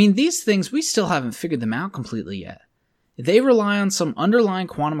 I mean, these things, we still haven't figured them out completely yet. They rely on some underlying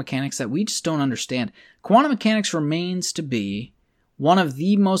quantum mechanics that we just don't understand. Quantum mechanics remains to be one of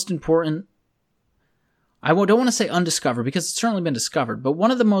the most important, I don't want to say undiscovered because it's certainly been discovered, but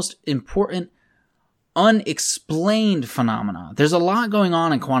one of the most important unexplained phenomena. There's a lot going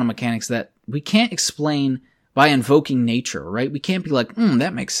on in quantum mechanics that we can't explain by invoking nature, right? We can't be like,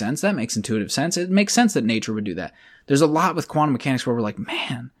 that makes sense. That makes intuitive sense. It makes sense that nature would do that. There's a lot with quantum mechanics where we're like,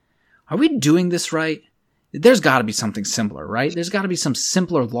 man, are we doing this right? There's got to be something simpler, right? There's got to be some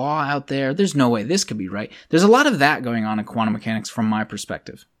simpler law out there. There's no way this could be right. There's a lot of that going on in quantum mechanics from my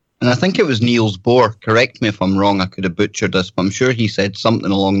perspective. And I think it was Niels Bohr, correct me if I'm wrong, I could have butchered this, but I'm sure he said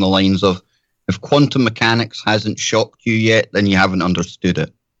something along the lines of, if quantum mechanics hasn't shocked you yet, then you haven't understood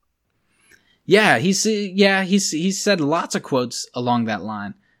it. Yeah, he's said lots of quotes along that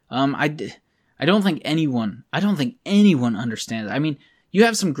line. I don't think anyone understands it. I mean, you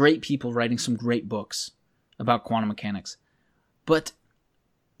have some great people writing some great books about quantum mechanics, but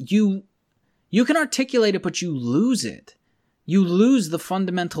you can articulate it, but you lose it. You lose the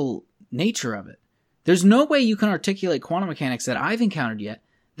fundamental nature of it. There's no way you can articulate quantum mechanics that I've encountered yet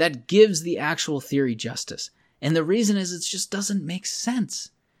that gives the actual theory justice. And the reason is it just doesn't make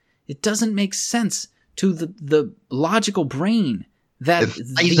sense. It doesn't make sense to the logical brain. That it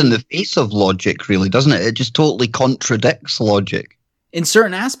flies in the face of logic, really, doesn't it? It just totally contradicts logic. In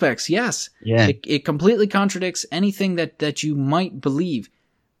certain aspects, yes. Yeah. It completely contradicts anything that you might believe.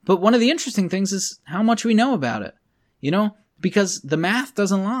 But one of the interesting things is how much we know about it. You know? Because the math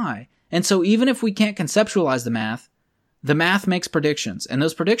doesn't lie. And so even if we can't conceptualize the math makes predictions. And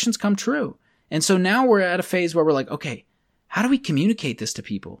those predictions come true. And so now we're at a phase where we're like, okay, how do we communicate this to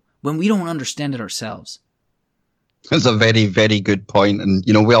people when we don't understand it ourselves? That's a very, very good point. And,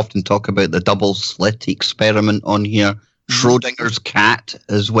 you know, we often talk about the double slit experiment on here, Schrodinger's cat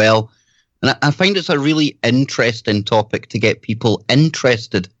as well. And I find it's a really interesting topic to get people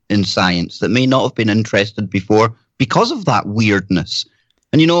interested in science that may not have been interested before because of that weirdness.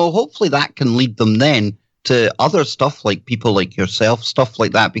 And, you know, hopefully that can lead them then to other stuff like people like yourself, stuff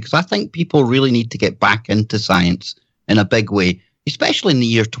like that, because I think people really need to get back into science in a big way, especially in the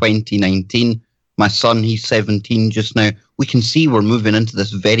year 2019. My son, he's 17 just now. We can see we're moving into this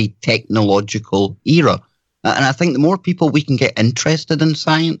very technological era. And I think the more people we can get interested in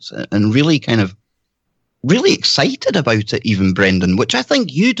science and really kind of really excited about it even, Brendan, which I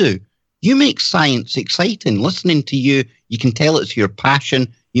think you do. You make science exciting. Listening to you, you can tell it's your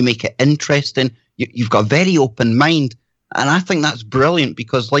passion. You make it interesting. You've got a very open mind. And I think that's brilliant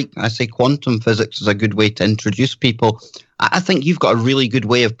because, like I say, quantum physics is a good way to introduce people. I think you've got a really good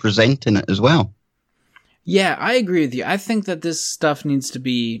way of presenting it as well. Yeah, I agree with you. I think that this stuff needs to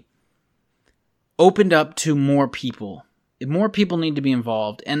be opened up to more people. More people need to be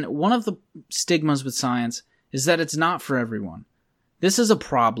involved. And one of the stigmas with science is that it's not for everyone. This is a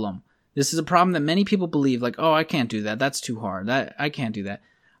problem. This is a problem that many people believe, like, oh, I can't do that. That's too hard. I can't do that.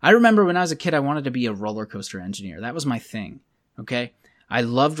 I remember when I was a kid, I wanted to be a roller coaster engineer. That was my thing, okay? I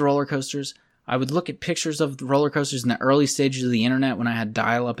loved roller coasters. I would look at pictures of the roller coasters in the early stages of the internet when I had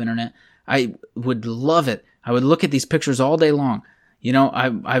dial-up internet. I would love it. I would look at these pictures all day long. You know,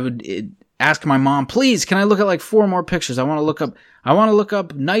 I would ask my mom, please, can I look at like 4 more pictures? I want to look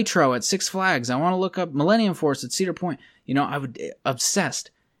up Nitro at Six Flags. I want to look up Millennium Force at Cedar Point. You know, I would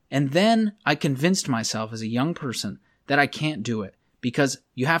obsessed. And then I convinced myself as a young person that I can't do it because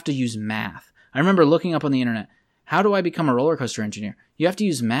you have to use math. I remember looking up on the internet, how do I become a roller coaster engineer? You have to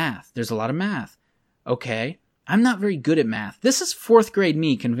use math. There's a lot of math. Okay, I'm not very good at math. This is 4th grade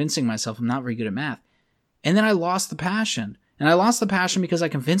me convincing myself I'm not very good at math. And then I lost the passion. And I lost the passion because I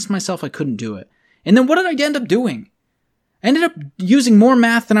convinced myself I couldn't do it. And then what did I end up doing? I ended up using more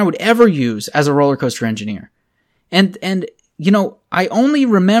math than I would ever use as a roller coaster engineer. And you know, I only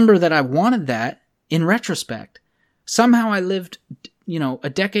remember that I wanted that in retrospect. Somehow I lived, you know, a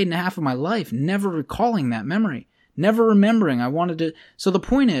decade and a half of my life never recalling that memory, never remembering I wanted to. So the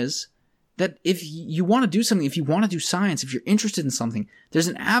point is that if you want to do something, if you want to do science, if you're interested in something, there's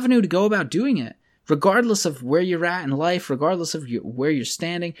an avenue to go about doing it, regardless of where you're at in life, regardless of where you're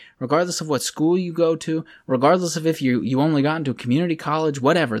standing, regardless of what school you go to, regardless of if you only got into a community college,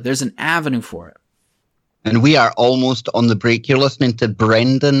 whatever, there's an avenue for it. And we are almost on the break. You're listening to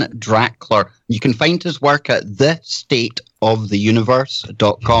Brendan Drackler. You can find his work at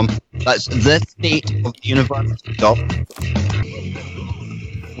thestateoftheuniverse.com. That's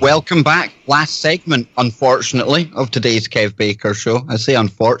thestateoftheuniverse.com. Welcome back. Last segment, unfortunately, of today's Kev Baker Show. I say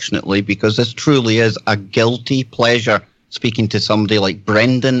unfortunately because this truly is a guilty pleasure speaking to somebody like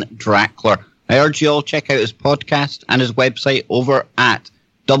Brendan Drackler. I urge you all check out his podcast and his website over at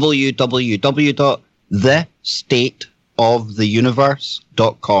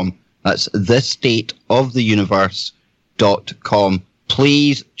thestateoftheuniverse.com. That's thestateoftheuniverse.com.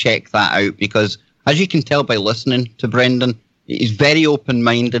 Please check that out because, as you can tell by listening to Brendan, he's very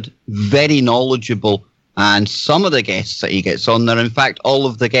open-minded, very knowledgeable, and some of the guests that he gets on there, in fact, all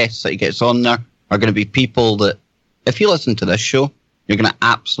of the guests that he gets on there, are going to be people that, if you listen to this show, you're going to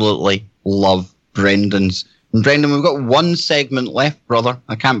absolutely love Brendan's. And Brendan, we've got one segment left, brother.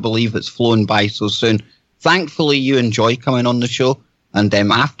 I can't believe it's flown by so soon. Thankfully, you enjoy coming on the show. And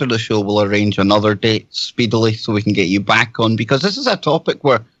after the show, we'll arrange another date speedily so we can get you back on. Because this is a topic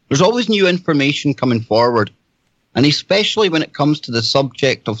where there's always new information coming forward. And especially when it comes to the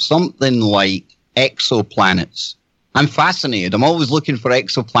subject of something like exoplanets. I'm fascinated. I'm always looking for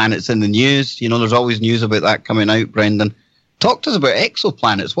exoplanets in the news. You know, there's always news about that coming out, Brendan. Talk to us about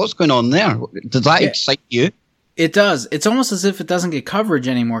exoplanets. What's going on there? Does that excite you? It does. It's almost as if it doesn't get coverage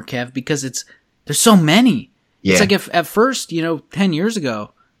anymore, Kev, because there's so many. Yeah. It's like if at first, 10 years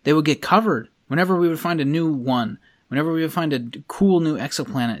ago, they would get covered. Whenever we would find a new one, whenever we would find a cool new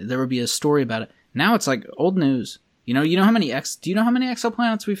exoplanet, there would be a story about it. Now it's like old news. Do you know how many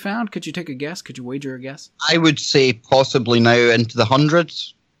exoplanets we found? Could you take a guess? Could you wager a guess? I would say possibly now into the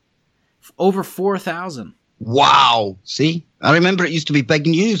hundreds. Over 4,000. Wow. See? I remember it used to be big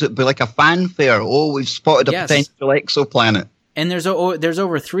news. It'd be like a fanfare. Oh, we've spotted a potential exoplanet. And there's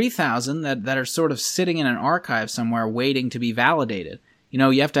over 3,000 that are sort of sitting in an archive somewhere waiting to be validated.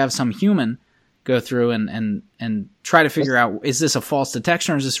 You have to have some human go through and try to figure out, is this a false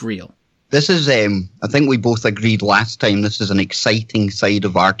detection or is this real? This is, I think we both agreed last time, this is an exciting side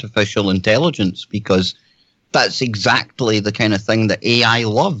of artificial intelligence because that's exactly the kind of thing that AI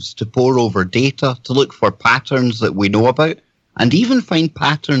loves, to pore over data, to look for patterns that we know about, and even find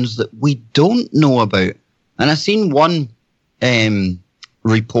patterns that we don't know about. And I've seen one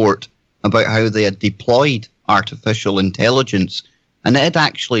report about how they had deployed artificial intelligence, and it had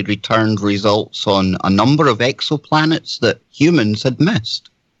actually returned results on a number of exoplanets that humans had missed.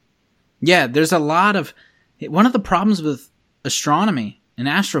 Yeah, there's a lot of... One of the problems with astronomy and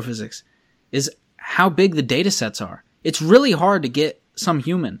astrophysics is how big the data sets are. It's really hard to get some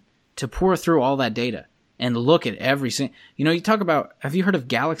human to pour through all that data and look at every single... you talk about... Have you heard of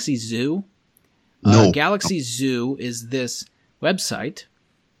Galaxy Zoo? No. Galaxy Zoo is this website,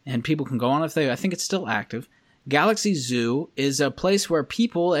 and people can go on if they... I think it's still active. Galaxy Zoo is a place where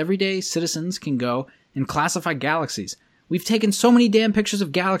people, everyday citizens, can go and classify galaxies. We've taken so many damn pictures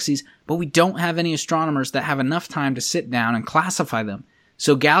of galaxies, but we don't have any astronomers that have enough time to sit down and classify them.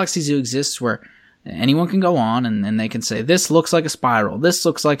 So Galaxy Zoo exists where anyone can go on and they can say, this looks like a spiral, this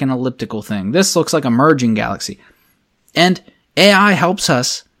looks like an elliptical thing, this looks like a merging galaxy. And AI helps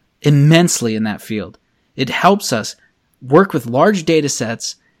us immensely in that field. It helps us work with large data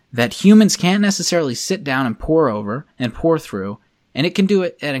sets that humans can't necessarily sit down and pore over and pore through, and it can do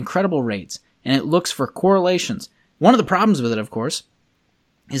it at incredible rates, and it looks for correlations. One of the problems with it, of course,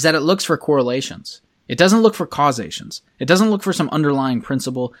 is that it looks for correlations. It doesn't look for causations. It doesn't look for some underlying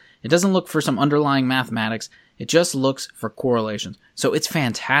principle. It doesn't look for some underlying mathematics. It just looks for correlations. So it's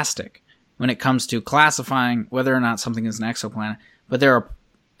fantastic when it comes to classifying whether or not something is an exoplanet. But there are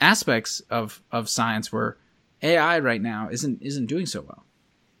aspects of science where AI right now isn't doing so well.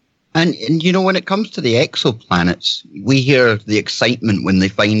 And when it comes to the exoplanets, we hear the excitement when they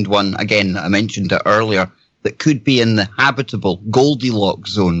find one. Again, I mentioned it earlier, that could be in the habitable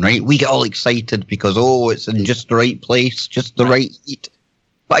Goldilocks zone, right? We get all excited because, it's in just the right place, just the right heat.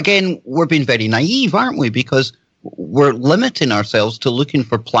 But again, we're being very naive, aren't we? Because we're limiting ourselves to looking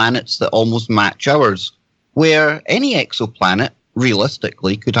for planets that almost match ours, where any exoplanet,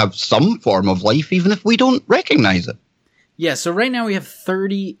 realistically, could have some form of life, even if we don't recognize it. Yeah, so right now we have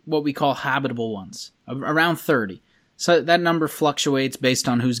 30 what we call habitable ones, around 30. So that number fluctuates based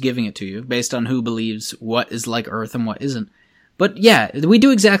on who's giving it to you, based on who believes what is like Earth and what isn't. But yeah, we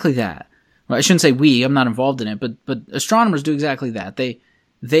do exactly that. Well, I shouldn't say we, I'm not involved in it, but astronomers do exactly that.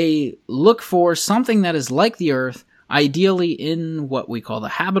 They look for something that is like the Earth, ideally in what we call the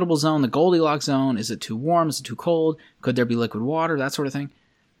habitable zone, the Goldilocks zone. Is it too warm? Is it too cold? Could there be liquid water? That sort of thing.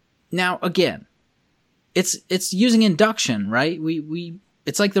 Now, again, it's using induction, right?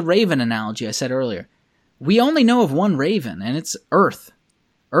 It's like the raven analogy I said earlier. We only know of one raven, and it's Earth.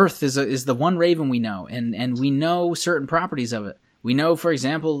 Earth is the one raven we know, and we know certain properties of it. We know, for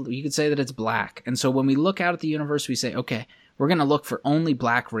example, you could say that it's black. And so when we look out at the universe, we say, okay, we're going to look for only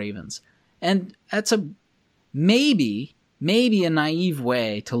black ravens. And that's maybe a naive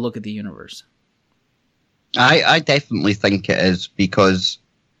way to look at the universe. I definitely think it is, because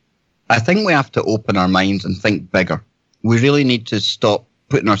I think we have to open our minds and think bigger. We really need to stop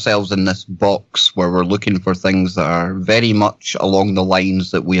putting ourselves in this box where we're looking for things that are very much along the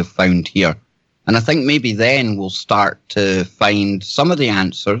lines that we have found here. And I think maybe then we'll start to find some of the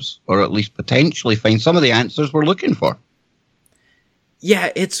answers, or at least potentially find some of the answers we're looking for.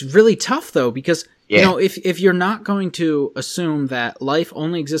 Yeah, it's really tough, though, because, if you're not going to assume that life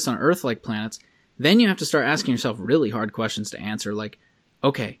only exists on Earth-like planets, then you have to start asking yourself really hard questions to answer, like,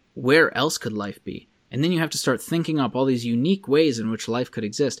 okay, where else could life be? And then you have to start thinking up all these unique ways in which life could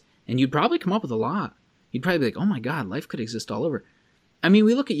exist. And you'd probably come up with a lot. You'd probably be like, oh my God, life could exist all over. I mean,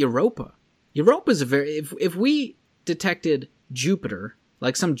 we look at Europa. Europa is if we detected Jupiter,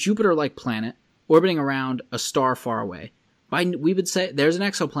 like some Jupiter-like planet, orbiting around a star far away, we would say there's an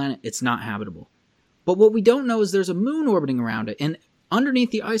exoplanet, it's not habitable. But what we don't know is there's a moon orbiting around it, and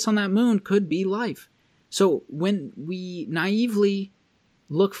underneath the ice on that moon could be life. So when we naively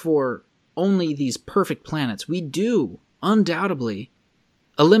look for only these perfect planets, we do undoubtedly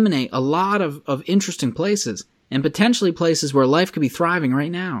eliminate a lot of interesting places, and potentially places where life could be thriving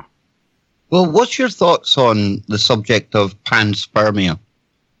right now. Well, what's your thoughts on the subject of panspermia,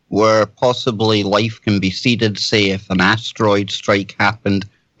 where possibly life can be seeded, say, if an asteroid strike happened?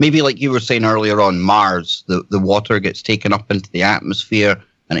 Maybe like you were saying earlier on Mars, the water gets taken up into the atmosphere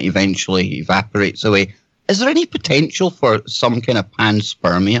and it eventually evaporates away. Is there any potential for some kind of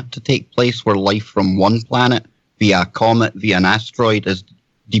panspermia to take place where life from one planet via a comet, via an asteroid is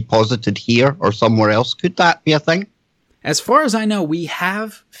deposited here or somewhere else? Could that be a thing? As far as I know, we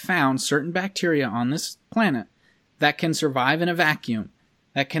have found certain bacteria on this planet that can survive in a vacuum,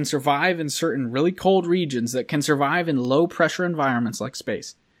 that can survive in certain really cold regions, that can survive in low-pressure environments like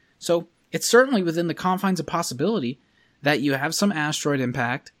space. So it's certainly within the confines of possibility that you have some asteroid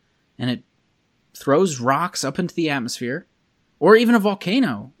impact and it throws rocks up into the atmosphere, or even a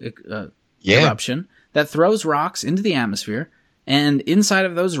volcano eruption that throws rocks into the atmosphere, and inside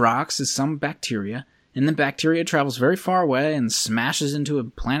of those rocks is some bacteria, and the bacteria travels very far away and smashes into a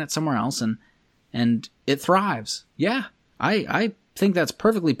planet somewhere else, and it thrives. Yeah, I think that's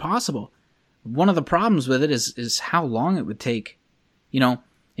perfectly possible. One of the problems with it is how long it would take. You know,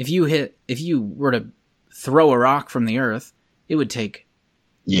 if you were to throw a rock from the Earth, it would take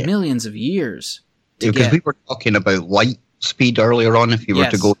millions of years. Because we were talking about light speed earlier on. If you were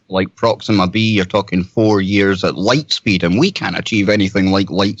to go like Proxima b, you're talking 4 years at light speed, and we can't achieve anything like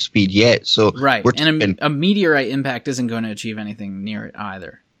light speed yet. So right, and a meteorite impact isn't going to achieve anything near it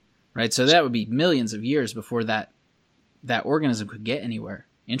either. Right, so that would be millions of years before that organism could get anywhere.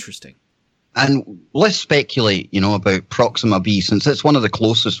 Interesting. And let's speculate, about Proxima b, since it's one of the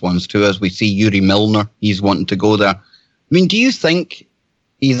closest ones to us. We see Yuri Milner; he's wanting to go there. I mean, do you think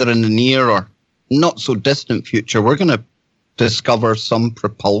either in the near or not so distant future we're going to discover some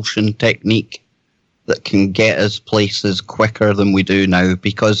propulsion technique that can get us places quicker than we do now?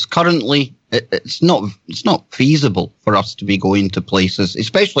 Because currently it's not feasible for us to be going to places,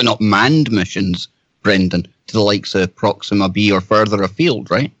 especially not manned missions, Brendan, to the likes of Proxima b or further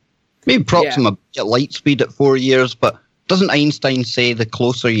afield, right? Maybe Proxima at light speed at 4 years, but doesn't Einstein say the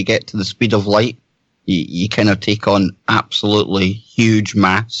closer you get to the speed of light, you kind of take on absolutely huge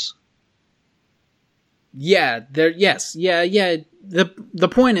mass? Yeah, The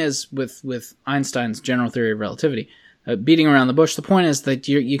point is with Einstein's general theory of relativity, beating around the bush. The point is that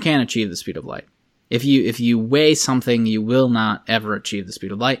you can't achieve the speed of light. If you weigh something, you will not ever achieve the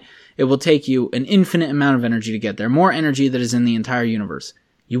speed of light. It will take you an infinite amount of energy to get there, more energy than is in the entire universe.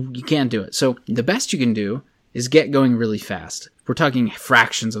 You can't do it. So the best you can do is get going really fast. We're talking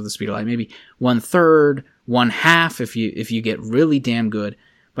fractions of the speed of light, maybe 1/3, 1/2 if you get really damn good.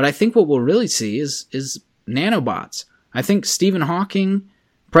 But I think what we'll really see is nanobots. I think Stephen Hawking,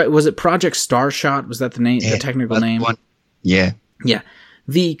 was it Project Starshot? Was that the name, the technical name? One. Yeah. Yeah.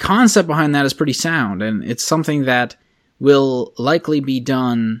 The concept behind that is pretty sound, and it's something that will likely be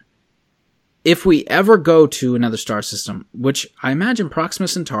done if we ever go to another star system, which I imagine Proxima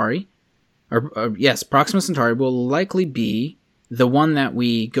Centauri, Proxima Centauri will likely be the one that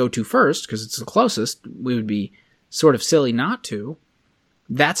we go to first, because it's the closest. We would be sort of silly not to.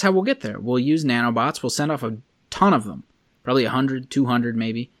 That's how we'll get there. We'll use nanobots. We'll send off a ton of them, probably 100, 200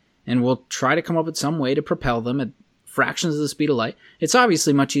 maybe, and we'll try to come up with some way to propel them at fractions of the speed of light. It's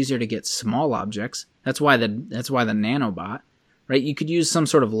obviously much easier to get small objects. That's why the nanobot, right? You could use some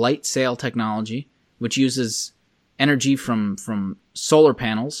sort of light sail technology, which uses energy from solar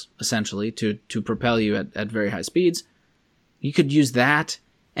panels, essentially, to propel you at very high speeds. You could use that.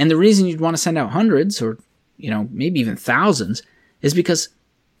 And the reason you'd want to send out hundreds or, maybe even thousands is because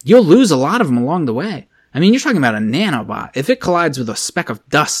you'll lose a lot of them along the way. I mean, you're talking about a nanobot. If it collides with a speck of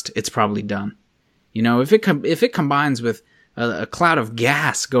dust, it's probably done. If it combines with a cloud of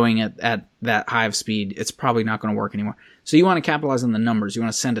gas going at that high of speed, it's probably not going to work anymore. So you want to capitalize on the numbers. You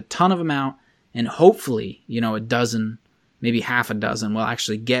want to send a ton of them out, and hopefully, a dozen, maybe half a dozen will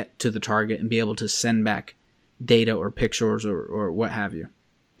actually get to the target and be able to send back data or pictures or what have you.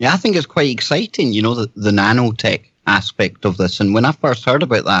 Yeah, I think it's quite exciting, the nanotech aspect of this. And when I first heard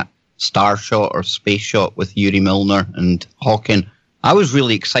about that, Starshot or Space Shot with Yuri Milner and Hawking. I was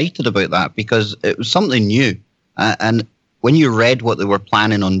really excited about that because it was something new. And when you read what they were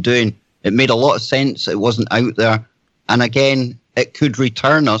planning on doing, it made a lot of sense. It wasn't out there. And again, it could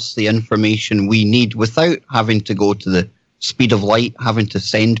return us the information we need without having to go to the speed of light, having to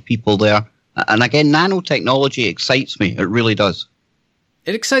send people there. And again, nanotechnology excites me. It really does.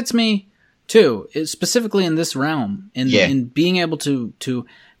 It excites me too, specifically in this realm, in being able to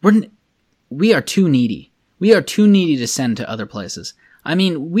we are too needy. We are too needy to send to other places. I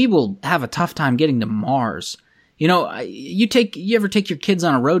mean, we will have a tough time getting to Mars. You know, you ever take your kids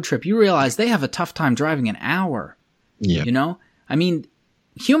on a road trip, you realize they have a tough time driving an hour. Yeah. You know? I mean,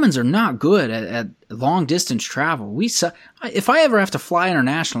 humans are not good at long distance travel. If I ever have to fly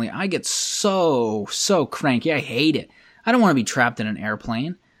internationally, I get so cranky. I hate it. I don't want to be trapped in an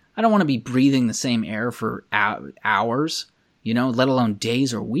airplane. I don't want to be breathing the same air for hours, you know, let alone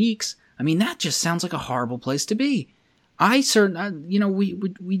days or weeks. I mean, that just sounds like a horrible place to be. We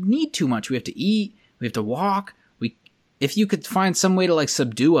need too much. We have to eat. We have to walk. If you could find some way to like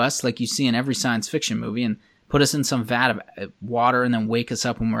subdue us, like you see in every science fiction movie, and put us in some vat of water and then wake us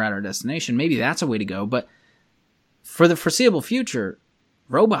up when we're at our destination, maybe that's a way to go. But for the foreseeable future,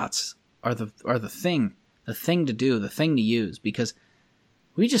 robots are the thing to do, the thing to use, because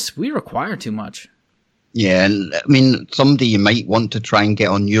we require too much. Yeah, and I mean, somebody you might want to try and get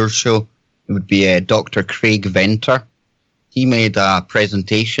on your show, it would be Dr. Craig Venter. He made a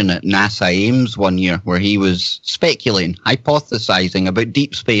presentation at NASA Ames one year where he was speculating, hypothesizing about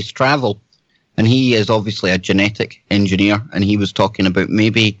deep space travel. And he is obviously a genetic engineer, and he was talking about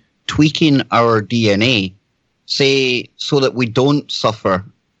maybe tweaking our DNA, say, so that we don't suffer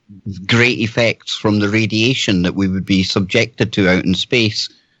great effects from the radiation that we would be subjected to out in space.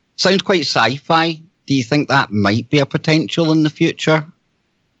 Sounds quite sci-fi. Do you think that might be a potential in the future?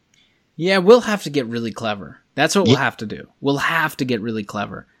 Yeah, we'll have to get really clever. That's what we'll have to do. We'll have to get really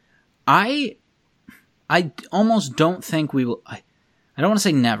clever. I almost don't think we will. I don't want to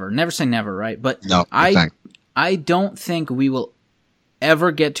say never. Never say never, right? But no, I don't think we will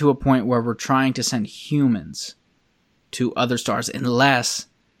ever get to a point where we're trying to send humans to other stars unless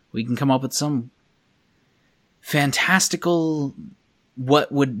we can come up with some fantastical,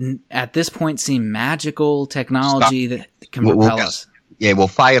 what would at this point seem magical technology that can propel us. Yeah, we'll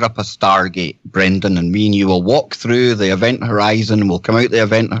fire up a Stargate, Brendan, and me and you will walk through the event horizon. We'll come out the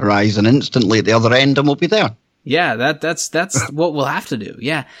event horizon instantly at the other end, and we'll be there. Yeah, that's what we'll have to do.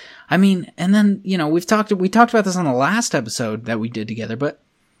 Yeah, I mean, and then we talked about this on the last episode that we did together, but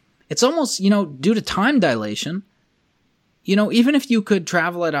it's almost due to time dilation. Even if you could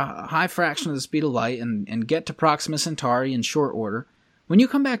travel at a high fraction of the speed of light and get to Proxima Centauri in short order, when you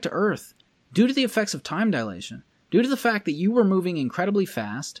come back to Earth, due to the effects of time dilation, due to the fact that you were moving incredibly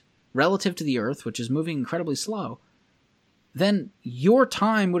fast relative to the Earth, which is moving incredibly slow, then your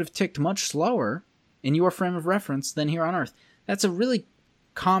time would have ticked much slower in your frame of reference than here on Earth. That's a really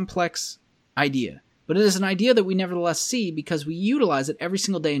complex idea, but it is an idea that we nevertheless see because we utilize it every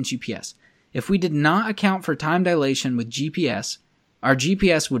single day in GPS. If we did not account for time dilation with GPS, our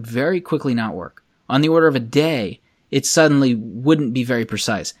GPS would very quickly not work. On the order of a day, it suddenly wouldn't be very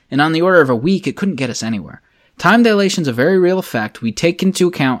precise. And on the order of a week, it couldn't get us anywhere. Time dilation is a very real effect. We take into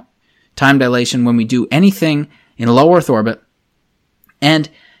account time dilation when we do anything in low Earth orbit. And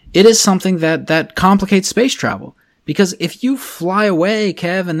it is something that complicates space travel. Because if you fly away,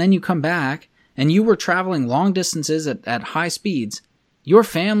 Kev, and then you come back, and you were traveling long distances at high speeds, your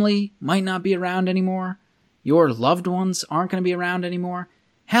family might not be around anymore. Your loved ones aren't going to be around anymore.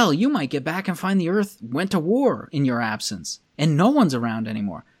 Hell, you might get back and find the Earth went to war in your absence, and no one's around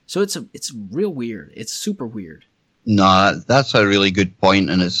anymore. So it's real weird. It's super weird. No, that's a really good point,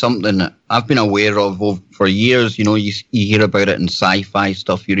 and it's something that I've been aware of for years. You hear about it in sci-fi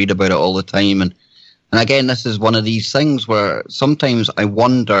stuff. You read about it all the time, and again, this is one of these things where sometimes I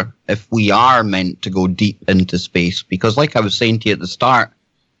wonder if we are meant to go deep into space, because like I was saying to you at the start,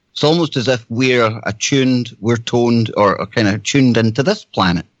 it's almost as if we're toned or kind of tuned into this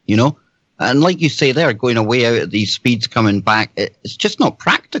planet, And like you say there, going away out at these speeds, coming back, it's just not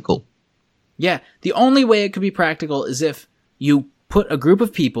practical. Yeah, the only way it could be practical is if you put a group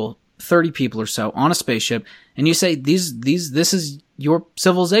of people, 30 people or so, on a spaceship, and you say, this is your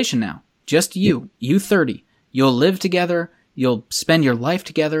civilization now. Just you 30. You'll live together. You'll spend your life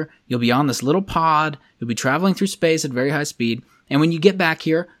together. You'll be on this little pod. You'll be traveling through space at very high speed. And when you get back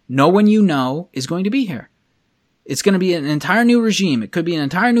here, no one you know is going to be here. It's going to be an entire new regime. It could be an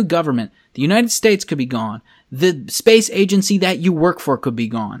entire new government. The United States could be gone. The space agency that you work for could be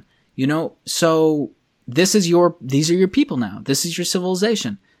gone. So these are your people now. This is your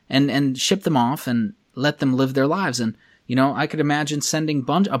civilization. and ship them off and let them live their lives. And, I could imagine sending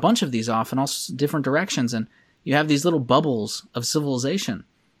a bunch of these off in all different directions, and you have these little bubbles of civilization,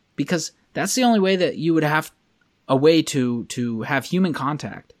 because that's the only way that you would have a way to have human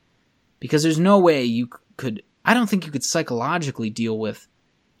contact, because there's no way I don't think you could psychologically deal with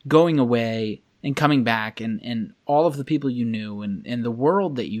going away and coming back and all of the people you knew and the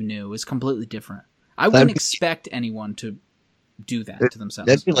world that you knew is completely different. I wouldn't expect anyone to do that to themselves.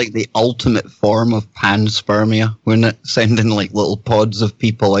 That'd be like the ultimate form of panspermia, wouldn't it? Sending like little pods of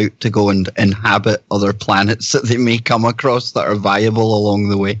people out to go and inhabit other planets that they may come across that are viable along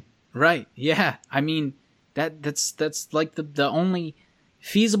the way. Right. Yeah. I mean, that's like the only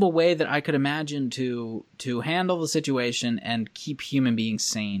feasible way that I could imagine to handle the situation and keep human beings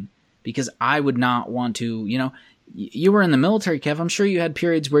sane. Because I would not want to, you were in the military, Kev. I'm sure you had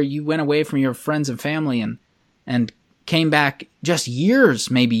periods where you went away from your friends and family and came back just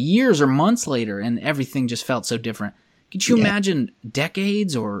maybe years or months later, and everything just felt so different. Could you imagine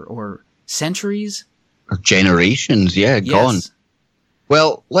decades or centuries? Or generations, gone.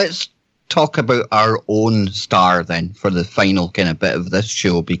 Well, let's talk about our own star then for the final kind of bit of this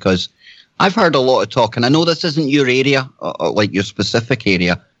show, because I've heard a lot of talk, and I know this isn't your area, like your specific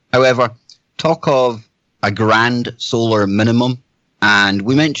area. However, talk of a grand solar minimum, and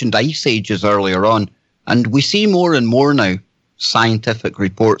we mentioned ice ages earlier on, and we see more and more now scientific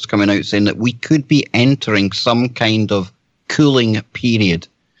reports coming out saying that we could be entering some kind of cooling period.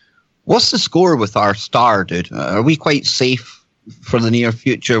 What's the score with our star, dude? Are we quite safe for the near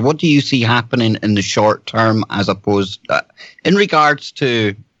future? What do you see happening in the short term as opposed in regards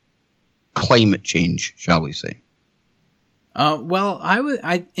to climate change, shall we say? Well,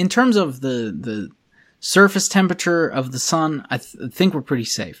 in terms of the surface temperature of the sun, I think we're pretty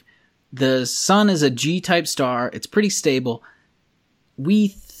safe. The sun is a G-type star. It's pretty stable. We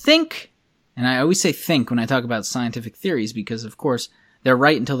think, and I always say think when I talk about scientific theories, because of course they're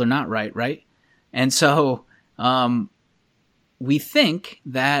right until they're not right? And so, we think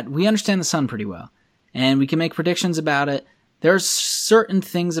that we understand the sun pretty well, and we can make predictions about it. There's certain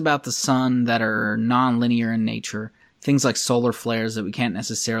things about the sun that are non-linear in nature. Things like solar flares that we can't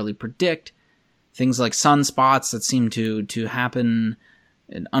necessarily predict. Things like sunspots that seem to happen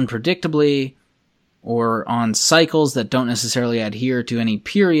unpredictably or on cycles that don't necessarily adhere to any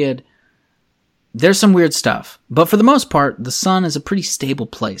period. There's some weird stuff. But for the most part, the sun is a pretty stable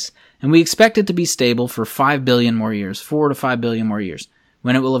place. And we expect it to be stable for 5 billion more years, 4 to 5 billion more years,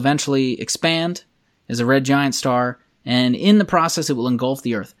 when it will eventually expand as a red giant star, and in the process it will engulf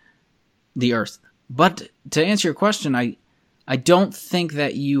the Earth. But to answer your question, I don't think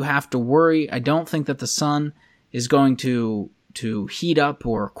that you have to worry. I don't think that the sun is going to heat up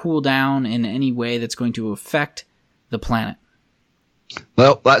or cool down in any way that's going to affect the planet.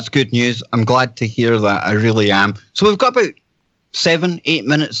 Well, that's good news. I'm glad to hear that. I really am. So we've got about 7-8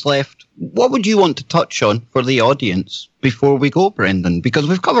 minutes left. What would you want to touch on for the audience before we go, Brendan? Because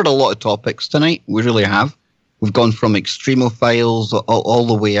we've covered a lot of topics tonight. We really have. We've gone from extremophiles all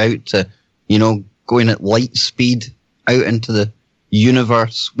the way out to, going at light speed out into the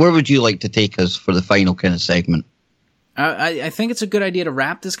universe. Where would you like to take us for the final kind of segment? I think it's a good idea to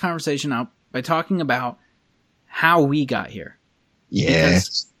wrap this conversation up by talking about how we got here. Yes.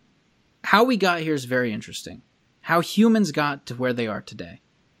 Because how we got here is very interesting. How humans got to where they are today.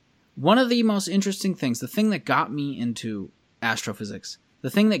 One of the most interesting things, the thing that got me into astrophysics, the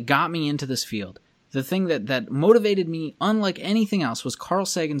thing that got me into this field, the thing that motivated me unlike anything else, was Carl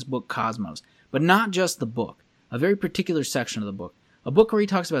Sagan's book Cosmos. But not just the book, a very particular section of the book. A book where he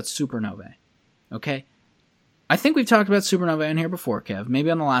talks about supernovae. Okay? I think we've talked about supernovae in here before, Kev. Maybe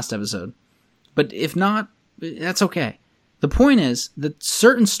on the last episode. But if not, that's okay. The point is that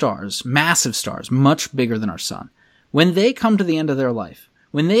certain stars, massive stars, much bigger than our sun, when they come to the end of their life,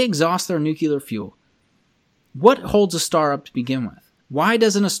 when they exhaust their nuclear fuel, what holds a star up to begin with? Why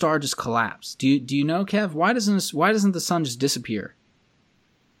doesn't a star just collapse? Do you know, Kev? Why doesn't the sun just disappear?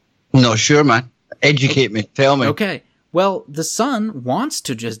 Not sure, man. Educate me. Tell me. Okay. Well, the sun wants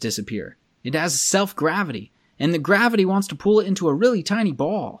to just disappear. It has self-gravity, and the gravity wants to pull it into a really tiny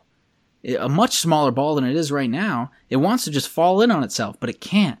ball. A much smaller ball than it is right now. It wants to just fall in on itself, but it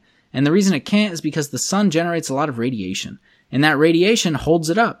can't. And the reason it can't is because the sun generates a lot of radiation, and that radiation holds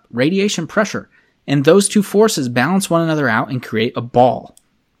it up. Radiation pressure. And those two forces balance one another out and create a ball.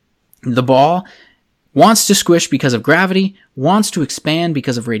 The ball wants to squish because of gravity, wants to expand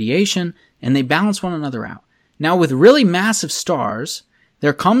because of radiation, and they balance one another out. Now, with really massive stars,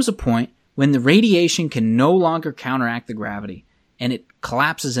 there comes a point when the radiation can no longer counteract the gravity, and it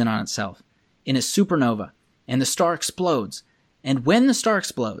collapses in on itself in a supernova, and the star explodes. And when the star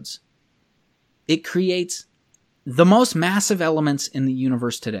explodes, it creates the most massive elements in the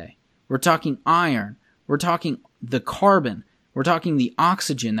universe today. We're talking iron. We're talking the carbon. We're talking the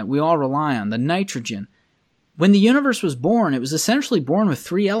oxygen that we all rely on, the nitrogen. When the universe was born, it was essentially born with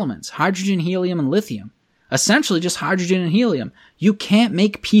 3 elements, hydrogen, helium, and lithium. Essentially just hydrogen and helium. You can't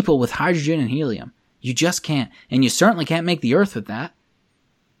make people with hydrogen and helium. You just can't. And you certainly can't make the Earth with that.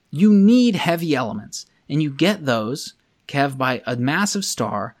 You need heavy elements. And you get those, Kev, by a massive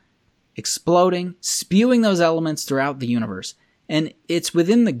star exploding, spewing those elements throughout the universe. And it's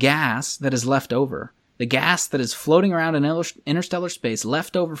within the gas that is left over, the gas that is floating around in interstellar space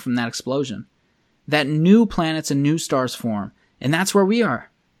left over from that explosion, that new planets and new stars form. And that's where we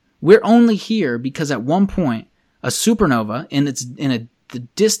are. We're only here because at one point, a supernova in the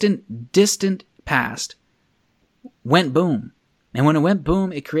distant past went boom. And when it went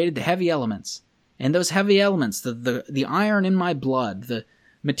boom, it created the heavy elements. And those heavy elements, the iron in my blood, the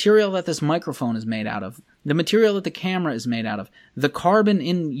material that this microphone is made out of, the material that the camera is made out of, the carbon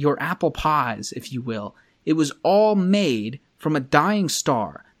in your apple pies, if you will, it was all made from a dying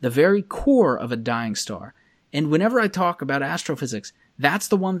star, the very core of a dying star. And whenever I talk about astrophysics, that's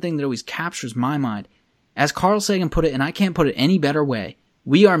the one thing that always captures my mind. As Carl Sagan put it, and I can't put it any better way,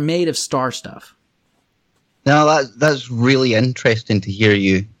 we are made of star stuff. Now, that's really interesting to hear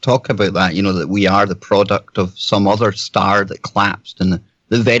you talk about that, that we are the product of some other star that collapsed in the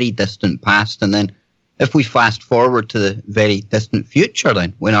very distant past. And then if we fast forward to the very distant future,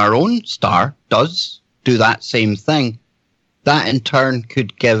 then when our own star does do that same thing, that in turn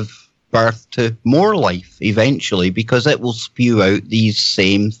could give birth to more life eventually, because it will spew out these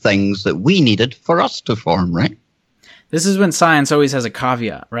same things that we needed for us to form, right? This is when science always has a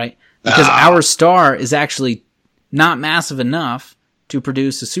caveat, right? Because our star is actually not massive enough to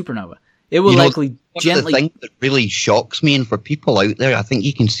produce a supernova. It will likely gently... The thing that really shocks me, and for people out there, I think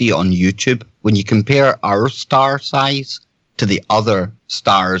you can see it on YouTube, when you compare our star size to the other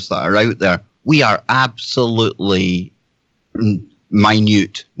stars that are out there, we are absolutely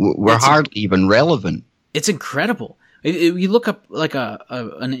minute. We're hardly even relevant. It's incredible. You look up like not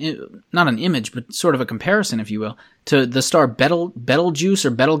an image, but sort of a comparison, if you will, to the star Betelgeuse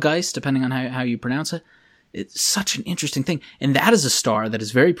or Betelgeuse, depending on how you pronounce it. It's such an interesting thing. And that is a star that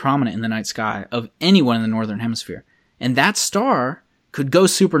is very prominent in the night sky of anyone in the northern hemisphere. And that star could go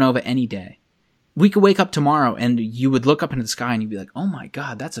supernova any day. We could wake up tomorrow and you would look up into the sky and you'd be like, oh my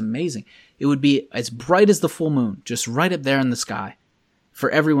God, that's amazing. It would be as bright as the full moon, just right up there in the sky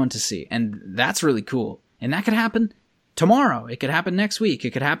for everyone to see. And that's really cool. And that could happen tomorrow. It could happen next week.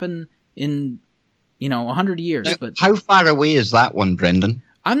 It could happen in, 100 years. Now, but how far away is that one, Brendan?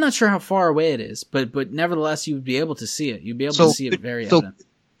 I'm not sure how far away it is, but nevertheless, you would be able to see it. You'd be able to see it very evident.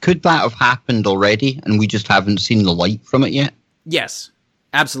 Could that have happened already and we just haven't seen the light from it yet? Yes,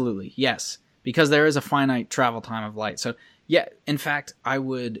 absolutely. Yes, because there is a finite travel time of light. So yeah, in fact, I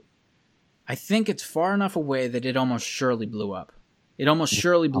think it's far enough away that it almost surely blew up. It almost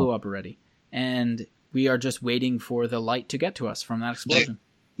surely blew up already. And we are just waiting for the light to get to us from that explosion.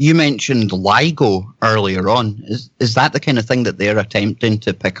 You mentioned LIGO earlier on. Is that the kind of thing that they're attempting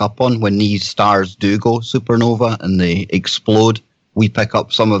to pick up on when these stars do go supernova and they explode? We pick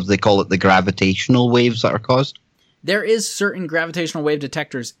up some of, they call it the gravitational waves that are caused? There is certain gravitational wave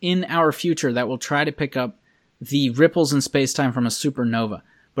detectors in our future that will try to pick up the ripples in space-time from a supernova.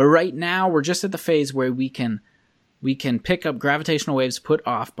 But right now, we're just at the phase where we can pick up gravitational waves put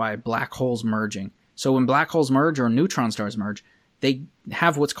off by black holes merging. So when black holes merge or neutron stars merge, they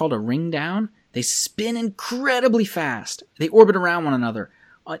have what's called a ring down. They spin incredibly fast. They orbit around one another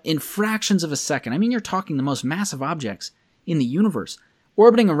in fractions of a second. I mean, you're talking the most massive objects in the universe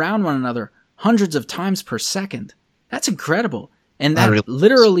orbiting around one another hundreds of times per second. That's incredible. And that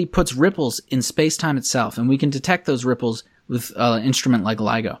literally puts ripples in space-time itself. And we can detect those ripples with an instrument like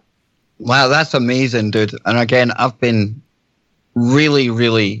LIGO. Wow, that's amazing, dude. And again, I've been really,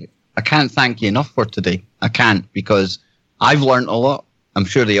 really... I can't thank you enough for today. I can't, because I've learned a lot. I'm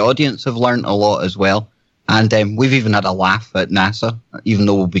sure the audience have learned a lot as well. And we've even had a laugh at NASA, even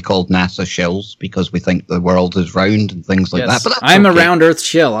though we'll be called NASA shills because we think the world is round and things like that. But I'm a round Earth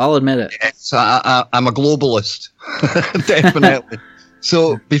shill, I'll admit it. Yes, I'm a globalist, definitely.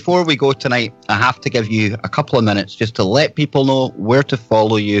 So before we go tonight, I have to give you a couple of minutes just to let people know where to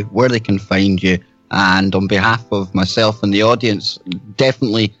follow you, where they can find you. And on behalf of myself and the audience,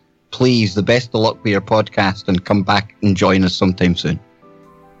 definitely, please, the best of luck with your podcast and come back and join us sometime soon.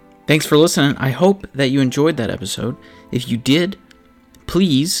 Thanks for listening. I hope that you enjoyed that episode. If you did,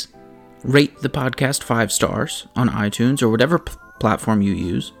 please rate the podcast 5 stars on iTunes or whatever platform you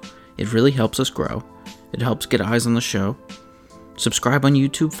use. It really helps us grow. It helps get eyes on the show. Subscribe on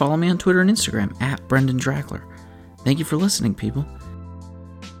YouTube, follow me on Twitter and Instagram, @Brendan Drackler. Thank you for listening, people.